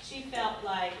 she felt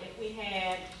like if we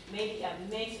had maybe a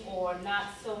mix or not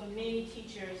so many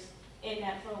teachers in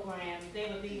that program, they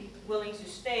would be willing to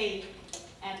stay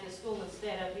at the school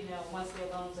instead of, once their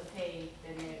loans are paid,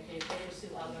 then they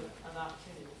pursue other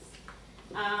opportunities.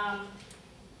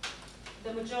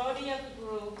 The majority of the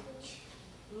group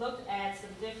looked at some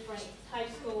different type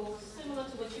schools, similar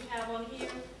to what you have on here.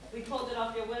 We pulled it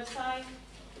off your website,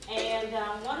 and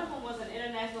one of them was an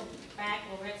international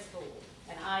baccalaureate school,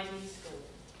 an IB school.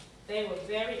 They were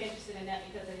very interested in that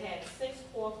because it had 6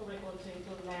 core curriculums to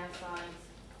include math, science,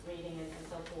 reading, and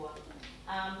so forth.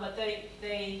 But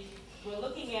they were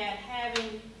looking at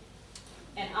having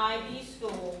an IB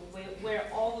school where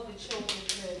all of the children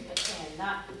could attend,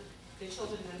 not the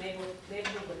children in the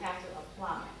neighborhood would have to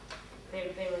apply.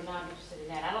 They were not interested in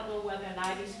that. I don't know whether an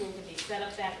IB school could be set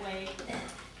up that way,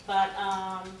 but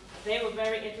they were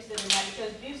very interested in that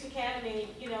because Buse Academy,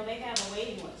 they have a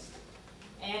waiting list.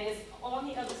 And it's on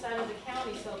the other side of the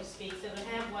county, so to speak, so to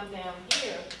have one down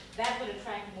here, that would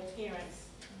attract more parents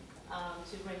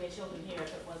to bring their children here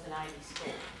if it was an IB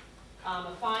school.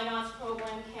 A fine arts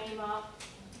program came up.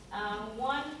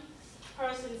 One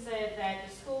person said that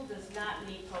the school does not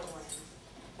need programs.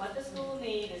 What the school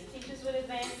needs is teachers with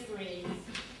advanced degrees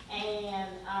and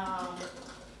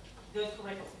good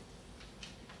curriculum.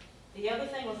 The other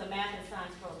thing was a math and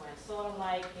science program, sort of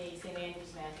like the St.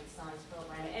 Andrews Math and Science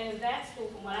program. And in that school,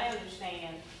 from what I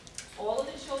understand, all of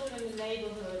the children in the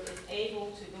neighborhood is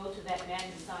able to go to that math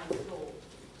and science school.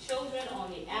 Children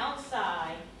on the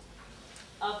outside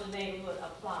of the neighborhood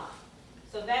apply.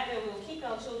 So that way we'll keep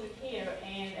our children here,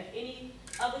 and if any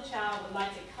other child would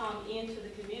like to come into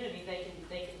the community, they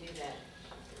can do that.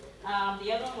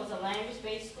 The other one was a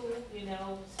language-based school.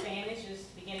 Spanish is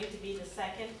beginning to be the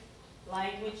second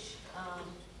language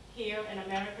here in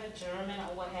America, German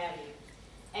or what have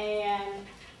you. And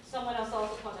someone else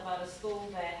also talked about a school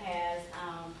that has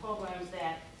programs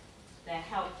that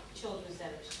help children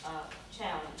that are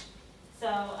challenged.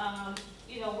 So,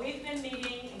 we've been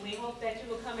meeting, and we hope that you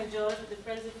will come and join us with the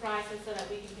Friends of Frierson so that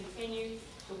we can continue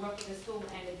to work with the school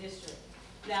and the district.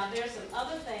 Now, there are some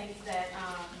other things that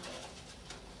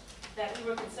we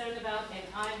were concerned about, and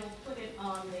I will put it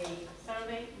on the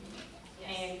survey,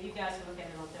 and you guys can look at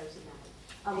it on Thursday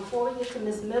night. Before we get to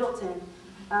Ms. Middleton,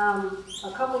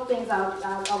 a couple of things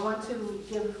I want to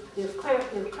give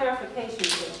clarification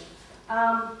to.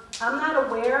 I'm not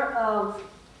aware of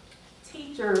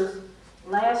teachers.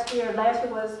 Last year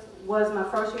was my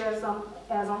first year as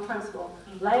on principal.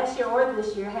 Last year or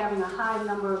this year, having a high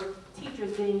number of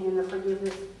teachers being in the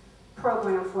forgiveness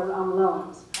program for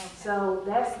loans. Okay. So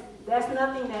that's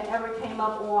nothing that ever came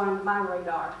up on my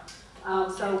radar.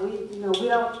 So we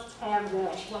don't have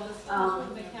that. Well, the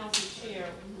school the council chair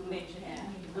mentioned that.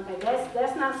 Okay,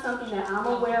 that's not something that I'm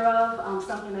aware of.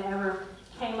 Something that ever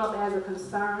came up as a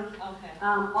concern. Okay.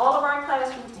 All of our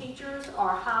classroom teachers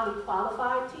are highly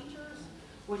qualified teachers,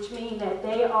 which means that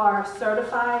they are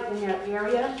certified in their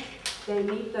area. They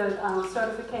meet the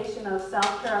certification of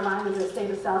South Carolina, the state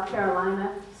of South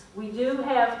Carolina. We do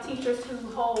have teachers who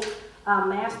hold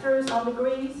master's on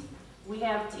degrees. We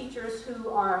have teachers who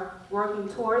are working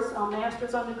towards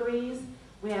master's on degrees.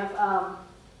 We have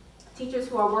teachers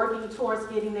who are working towards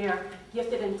getting their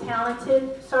gifted and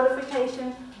talented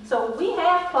certification. So we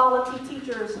have quality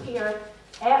teachers here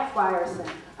at Frierson.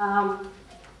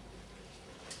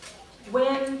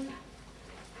 When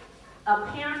a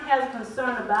parent has a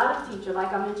concern about a teacher,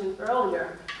 like I mentioned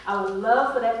earlier, I would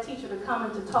love for that teacher to come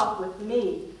and to talk with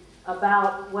me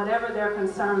about whatever their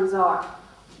concerns are.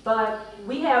 But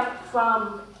we have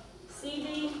from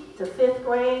CD to 5th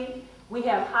grade, we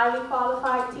have highly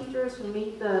qualified teachers who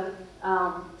meet the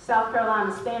South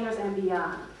Carolina standards and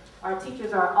beyond. Our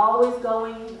teachers are always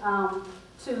going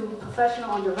to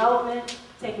professional development,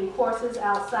 taking courses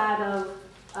outside of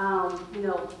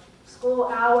school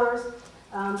hours.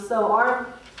 So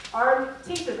our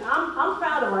teachers, I'm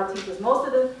proud of our teachers. Most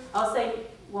of them, I'll say,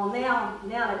 well now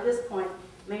at this point,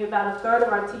 maybe about a third of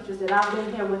our teachers that I've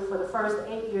been here with for the first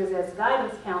 8 years as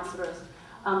guidance counselors,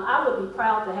 I would be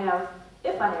proud to have,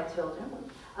 if I had children,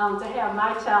 to have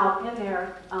my child in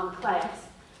their class.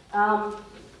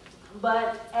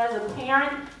 But as a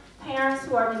parent, parents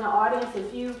who are in the audience,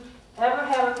 if you ever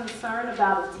have a concern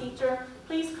about a teacher,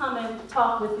 please come and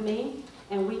talk with me,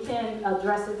 and we can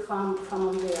address it from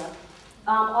there.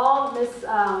 All Ms.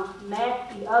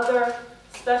 Mack, the other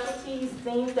specialties,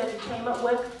 themes that you came up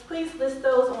with, please list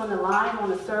those on the line on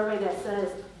the survey that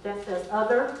says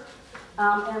other.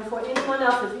 And for anyone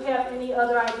else, if you have any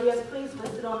other ideas, please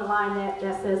list it on the line that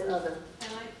says other.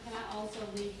 Can I also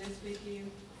leave this with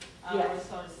you? Yes.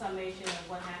 Sort of summation of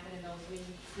what happened in those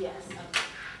meetings? Yes.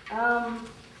 Okay.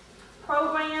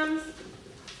 Programs,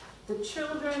 the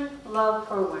children love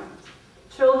programs.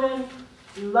 Children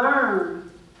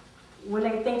learn when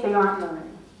they think they aren't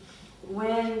learning.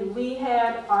 When we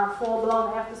had our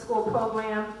full-blown after-school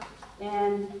program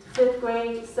and 5th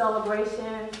grade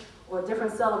celebration or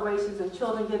different celebrations, and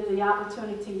children get the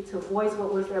opportunity to voice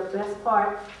what was their best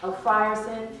part of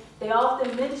Frierson, they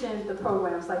often mention the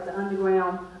programs like the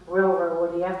Underground Railroad or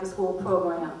the after-school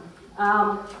program.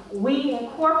 We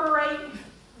incorporate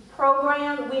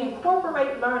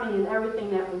learning in everything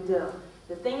that we do.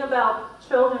 The thing about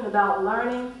children, about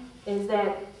learning, is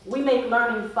that we make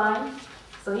learning fun.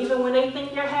 So even when they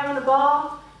think they're having a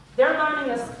ball, they're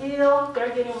learning a skill, they're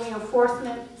getting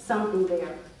reinforcement, something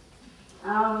there.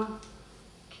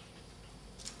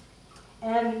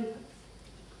 And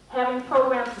having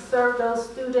programs to serve those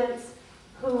students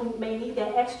who may need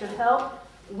that extra help,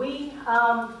 we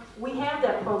have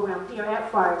that program here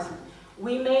at Frierson.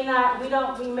 We may not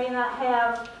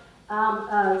have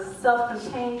a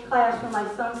self-contained classroom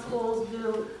like some schools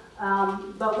do,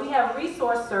 but we have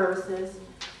resource services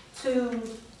to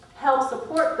help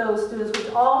support those students, which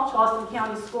all Charleston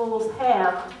County schools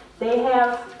have. They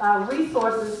have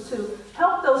resources to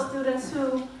help those students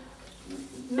who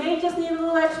may just need a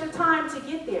little extra time to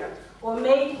get there, or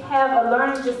may have a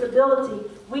learning disability.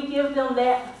 We give them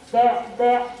that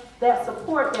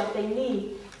support that they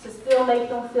need to still make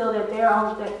them feel that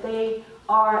they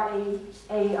are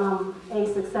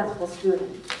a successful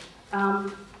student.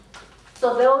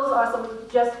 So those are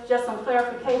just some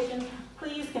clarification.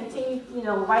 Please continue,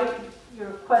 write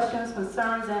your questions,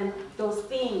 concerns, and those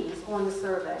themes on the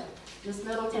survey. Ms.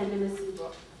 Middleton and Ms.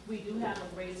 Seabrook. We do have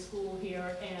a great school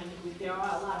here, and there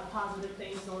are a lot of positive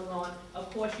things going on. Of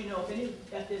course,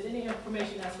 if there's any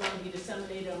information that's going to be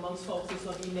disseminated amongst folks, it's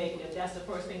going to be negative. That's the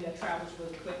first thing that travels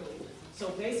really quickly. So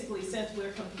basically, since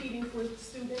we're competing for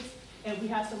students, and we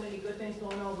have so many good things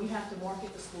going on, we have to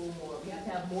market the school more. We have to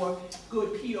have more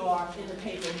good PR in the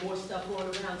paper, more stuff going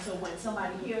around, so when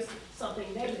somebody hears something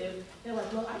negative, they're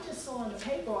like, well, I just saw in the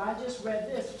paper, or I just read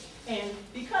this. And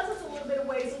because it's a little bit of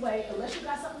ways away, unless you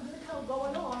got something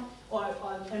going on, or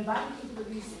inviting people to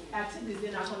these activities,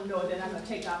 they're not going to know, they're not going to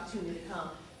take the opportunity to come.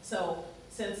 So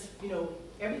since,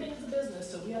 everything is a business,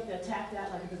 so we have to attack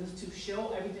that like a business to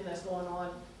show everything that's going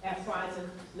on at Frierson,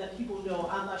 let people know.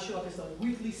 I'm not sure if it's a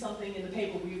weekly something in the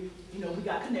paper. We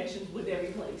got connections with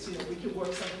every place. We can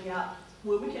work something out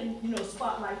where we can,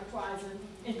 spotlight Frierson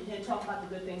and talk about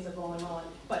the good things that are going on.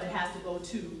 But it has to go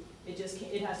to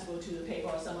it has to go to the paper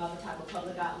or some other type of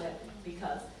public outlet,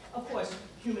 because, of course,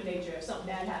 human nature. If something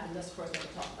bad happens, that's the first thing to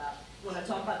talk about. When I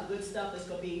talk about the good stuff, it's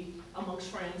going to be amongst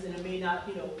friends, and it may not,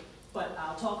 but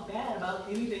I'll talk bad about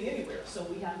anything anywhere. So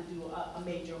we have to do a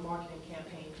major marketing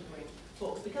campaign to bring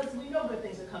folks, because we know good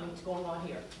things are going on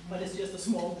here, but it's just a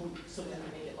small group, so we have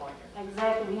to make it larger.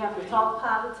 Exactly, we have to talk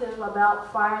positive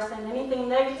about Frierson. Anything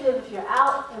negative, if you're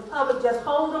out in public, just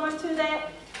hold on to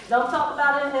that. Don't talk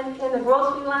about it in the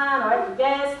grocery line or at the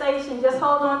gas station, just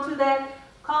hold on to that.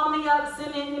 Call me up,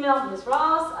 send me an email, Ms.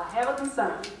 Ross, I have a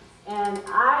concern. And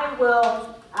I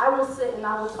will sit and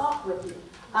I will talk with you.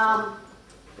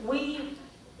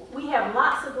 We have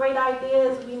lots of great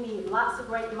ideas, we need lots of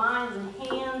great minds and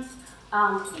hands.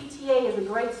 PTA is a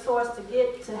great source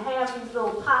to have these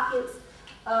little pockets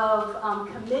of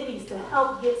committees to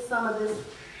help get some of this,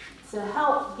 to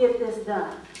help get this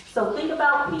done. So think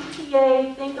about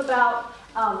PTA, think about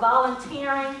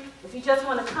volunteering. If you just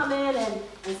want to come in and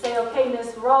say, okay,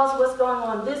 Ms. Ross, what's going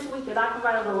on this week that I can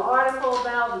write a little article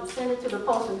about and send it to the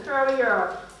Post and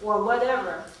Courier or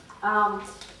whatever.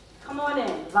 Come on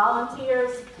in.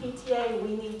 Volunteers, PTA,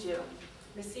 we need you.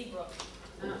 Ms. Seabrook.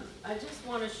 I just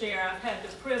want to share, I've had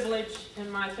the privilege in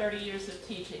my 30 years of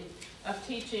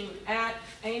teaching at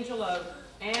Angel Oak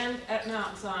and at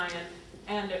Mount Zion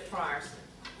and at Frierson.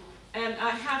 And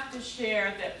I have to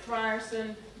share that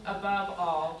Frierson, above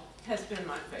all, has been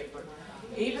my favorite.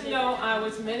 Even though I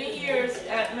was many years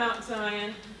at Mount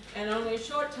Zion and only a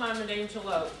short time at Angel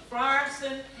Oak,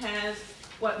 Frierson has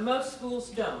what most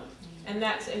schools don't, and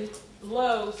that's a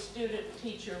low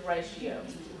student-teacher ratio.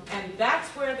 And that's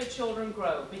where the children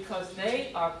grow, because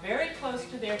they are very close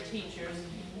to their teachers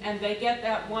and they get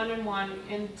that one-on-one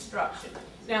instruction.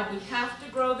 Now, we have to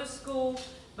grow the school,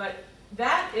 but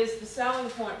that is the selling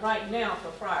point right now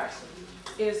for Frierson,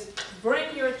 is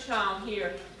bring your child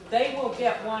here. They will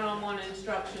get one-on-one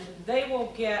instruction. They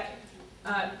will get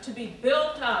to be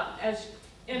built up as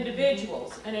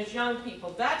individuals and as young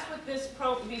people. That's what these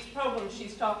programs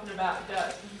she's talking about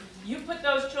does. You put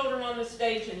those children on the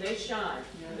stage and they shine.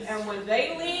 Yes. And when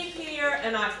they leave here,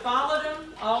 and I followed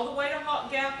them all the way to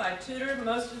Hawk Gap, I tutored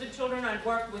most of the children I'd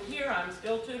worked with here. I'm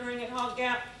still tutoring at Hawk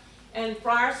Gap. And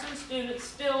Frierson students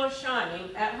still are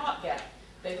shining at Hawk Gap.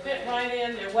 They fit right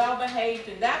in, they're well behaved,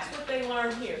 and that's what they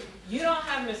learn here. You don't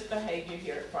have misbehavior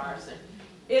here at Frierson.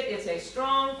 It is a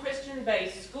strong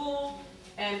Christian-based school,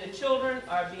 and the children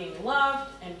are being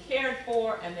loved and cared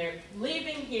for, and they're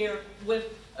leaving here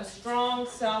with a strong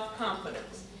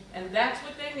self-confidence. And that's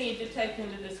what they need to take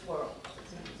into this world.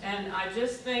 And I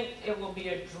just think it will be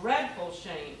a dreadful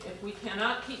shame if we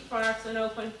cannot keep Frierson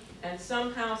open and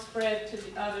somehow spread to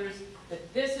the others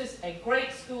that this is a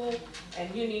great school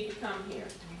and you need to come here.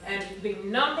 And the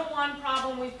number one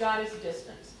problem we've got is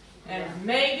distance. And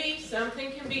maybe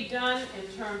something can be done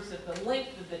in terms of the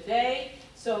length of the day,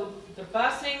 so the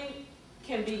busing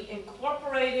can be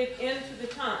incorporated into the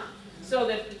time, so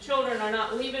that the children are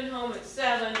not leaving home at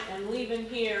 7 and leaving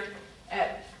here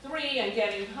at 3 and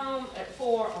getting home at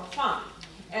 4 or 5.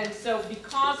 And so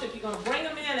because if you're going to bring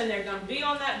them in and they're going to be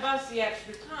on that bus the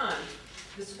extra time,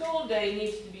 the school day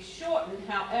needs to be shortened.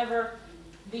 However,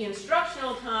 the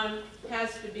instructional time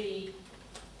has to be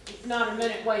not a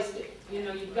minute wasted. You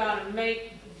know, you've got to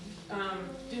make,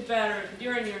 do better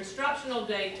during your instructional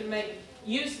day to make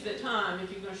use of the time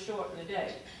if you're going to shorten the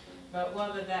day. But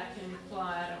whether that can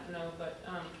apply, I don't know. But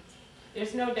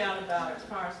there's no doubt about it.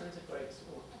 Frierson's a great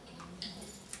school.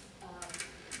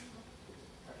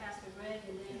 Pastor Greg,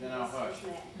 and Then I'll hush.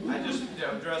 I just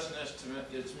addressing this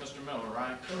to, it's Mr. Miller,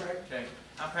 right? Correct. Okay.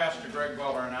 I'm Pastor Greg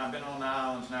Butler, and I've been on the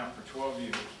islands now for 12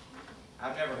 years.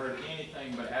 I've never heard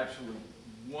anything but absolutely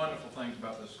wonderful things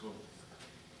about this school.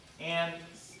 And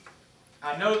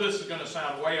I know this is going to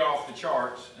sound way off the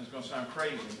charts, and it's going to sound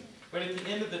crazy, but at the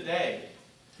end of the day,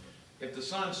 if the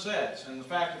sun sets, and the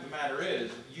fact of the matter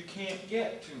is, you can't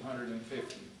get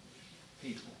 250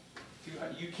 people.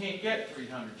 You can't get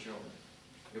 300 children.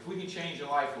 If we can change the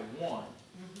life of one,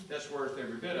 that's worth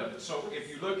every bit of it. So if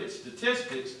you look at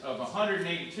statistics of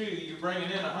 182, you're bringing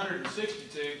in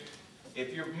 162.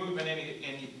 If you're moving in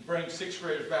and you bring 6th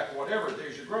graders back or whatever,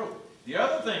 there's your growth. The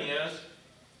other thing is,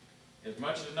 as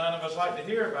much as none of us like to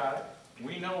hear about it,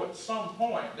 we know at some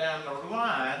point down the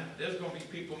line, there's going to be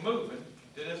people moving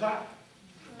to this island.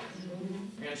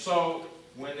 And so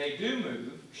when they do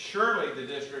move, surely the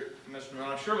district, Mr.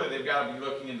 Miller, surely they've got to be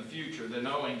looking in the future. They're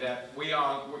knowing that we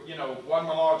are, you know,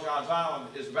 Wadmalaw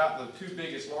Island is about the 2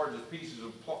 biggest, largest pieces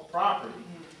of property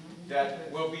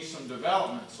that will be some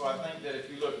development. So I think that if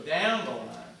you look down the line,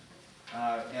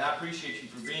 and I appreciate you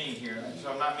for being here,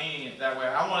 so I'm not meaning it that way.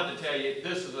 I wanted to tell you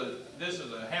this is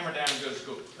a hammer down good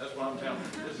school. That's what I'm telling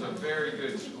you. This is a very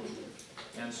good school,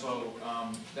 and so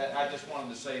that I just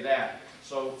wanted to say that.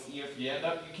 So if you end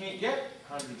up, you can't get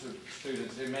hundreds of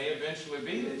students. It may eventually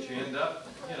be that you end up,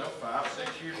 you know, 5,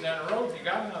 6 years down the road, you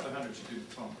got another 100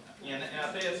 students home. And I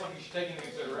tell you, that's something you should take into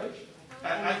consideration.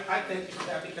 I thank you for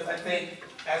that, because I think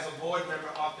as a board member,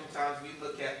 oftentimes we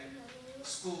look at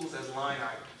schools as line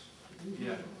items.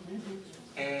 Yeah.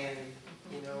 And,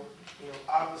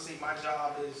 obviously my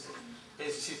job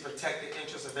is to protect the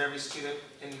interests of every student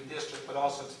in the district, but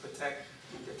also to protect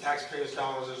the taxpayers'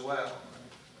 dollars as well.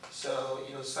 So,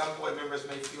 some board members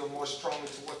may feel more strongly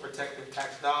toward protecting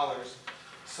tax dollars,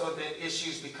 so then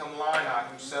issues become line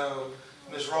items. So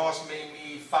Ms. Ross may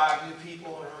need 5 new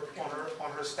people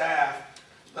on her staff,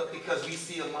 but because we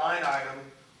see a line item,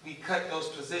 we cut those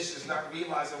positions, not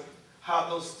realizing how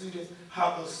those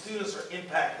students are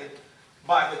impacted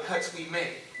by the cuts we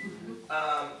make.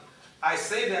 I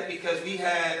say that because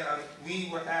we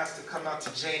were asked to come out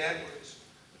to Jane Edwards,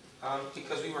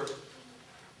 because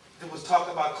there was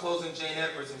talk about closing Jane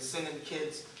Edwards and sending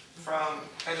kids from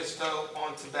Edith L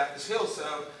on to Baptist Hill.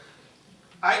 So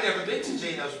I'd never been to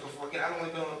Jane Edwards before. Again, I'd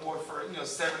only been on the board for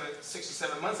 6 or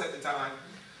 7 months at the time.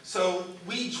 So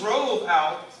we drove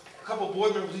out, a couple of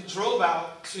board members, we drove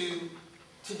out to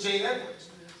Jane Edwards.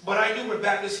 But I knew where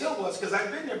Baptist Hill was because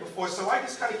I'd been there before, so I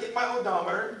just kind of hit my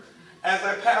odometer as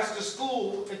I passed the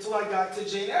school until I got to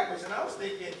Jane Edwards. And I was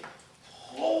thinking,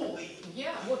 holy.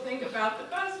 Yeah, well, think about the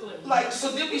bus loop.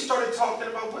 So then we started talking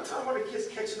about what time are the kids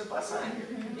catching the bus out here?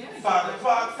 Yeah. 5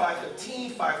 o'clock,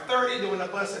 5:15, 5:30, doing the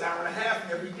bus an hour and a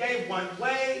half every day, one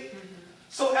way.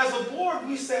 So as a board,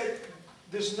 we said,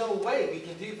 there's no way we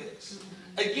can do this.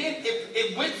 Again,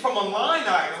 it went from a line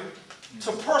item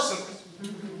to personal.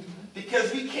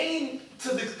 Because we came to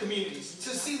the communities, to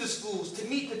see the schools, to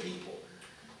meet the people.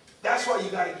 That's why you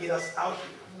got to get us out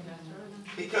here.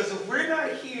 Because if we're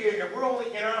not here and we're only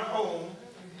in our home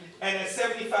and at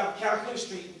 75 Calhoun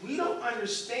Street, we don't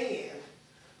understand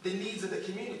the needs of the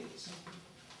communities.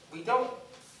 We don't.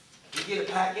 We get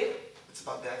a packet, it's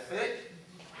about that thick.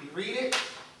 We read it,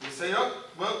 we say, oh,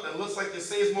 well, it looks like it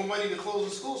saves more money to close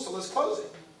the school, so let's close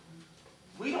it.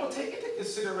 We don't take into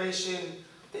consideration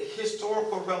the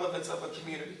historical relevance of a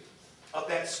community, of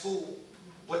that school,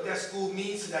 what that school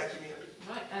means to that community.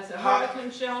 Right, as a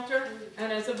hurricane shelter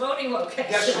and as a voting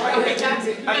location. That's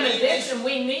right. In addition,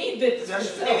 we need this.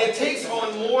 And it takes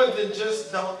on more than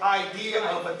just the idea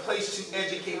of a place to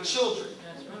educate children.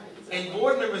 That's right. And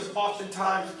board members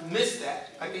oftentimes miss that.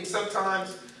 I think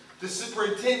sometimes the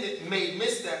superintendent may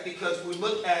miss that because we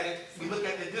look at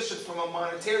the district from a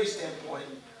monetary standpoint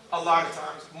a lot of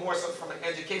times, more so from an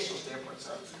educational standpoint.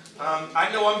 So,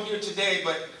 I know I'm here today,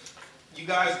 but you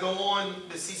guys go on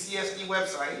the CCSD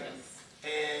website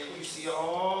and you see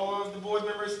all of the board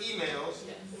members' emails.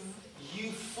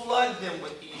 You flood them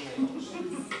with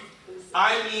emails.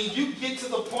 I mean, you get to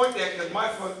the point that, because my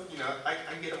phone, I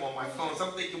get them on my phone, so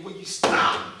I'm thinking, will you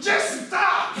stop? Just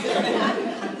stop!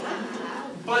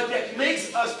 But that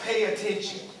makes us pay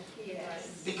attention.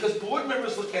 Because board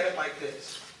members look at it like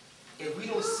this. If we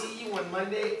don't see you on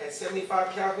Monday at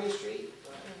 75 Calhoun Street,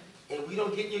 and we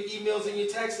don't get your emails and your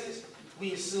texts,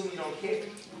 we assume you don't care.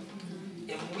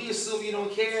 And when we assume you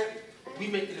don't care, we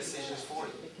make the decisions for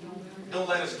you. Don't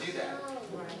let us do that.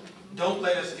 Don't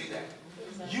let us do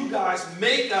that. You guys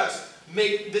make us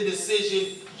make the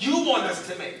decision you want us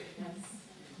to make.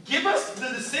 Give us the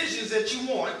decisions that you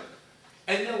want,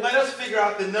 and then let us figure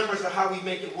out the numbers of how we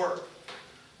make it work.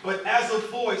 But as a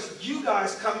voice, you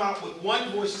guys come out with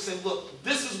one voice and say, look,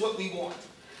 this is what we want.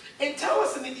 And tell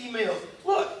us in the email,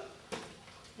 look,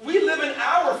 we live an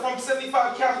hour from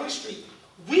 75 Calhoun Street.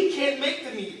 We can't make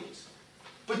the meetings.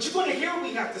 But you're going to hear what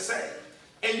we have to say.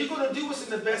 And you're going to do what's in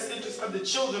the best interest of the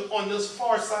children on this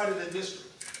far side of the district.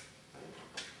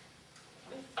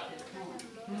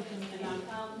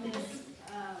 Ms.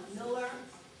 Miller,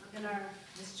 and our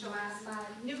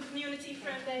new community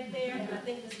friend back there, and I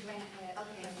think Ms. Grant had.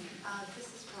 Okay, this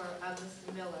is for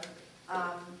Mr. Miller.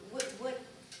 What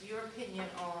your opinion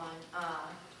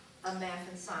on math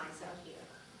and science out here?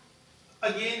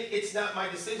 Again, it's not my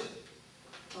decision.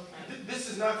 Okay. This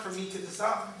is not for me to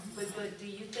decide. But do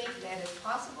you think that it's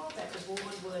possible that the board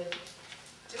would,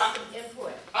 just some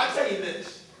input? I'll tell you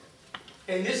this,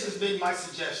 and this has been my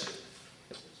suggestion.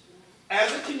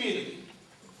 As a community,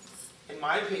 in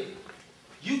my opinion,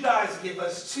 you guys give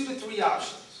us 2 to 3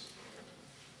 options.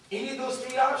 Any of those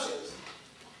 3 options,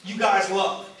 you guys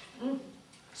love.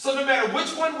 So no matter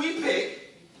which one we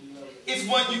pick, it's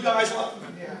one you guys love.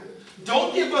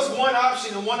 Don't give us one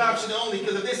option and one option only,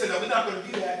 because if they say, no, we're not going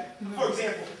to do that. For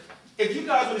example, if you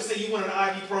guys were to say you want an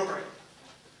IB program,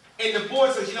 and the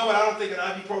board says, you know what, I don't think an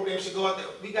IB program should go out there,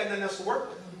 we got nothing else to work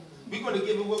with. We're going to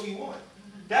give it what we want.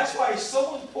 That's why it's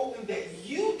so important that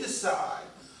you decide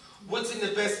what's in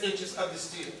the best interest of the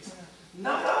students,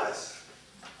 not us.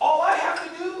 All I have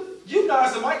to do, you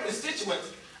guys are my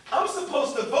constituents. I'm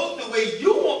supposed to vote the way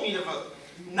you want me to vote,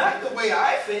 not the way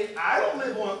I think. I don't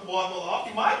live on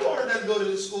Wadmalaw. My daughter doesn't go to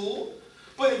the school.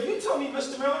 But if you tell me,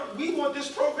 Mr. Miller, we want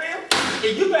this program,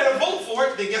 and you better vote for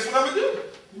it, then guess what I'm going to do?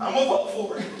 I'm going to vote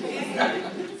for it.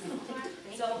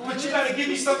 But you got to give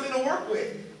me something to work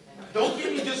with. Don't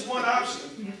give me just one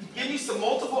option. Give me some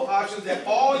multiple options that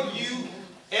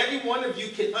every one of you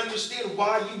can understand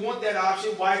why you want that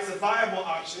option, why it's a viable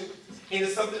option, and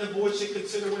it's something the board should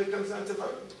consider when it comes down to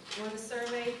voting. On the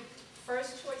survey,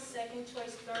 first choice, second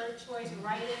choice, third choice,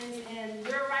 write-in, and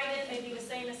your write-in may be the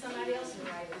same as somebody else's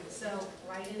write-in, so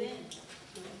write it in.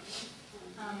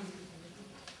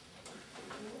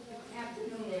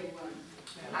 Afternoon, everyone.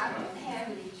 I don't have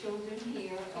any children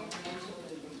here or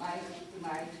grandchildren.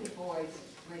 My two boys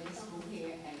went to school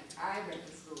here, and I went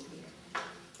to school here.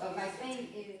 But my thing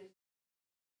is,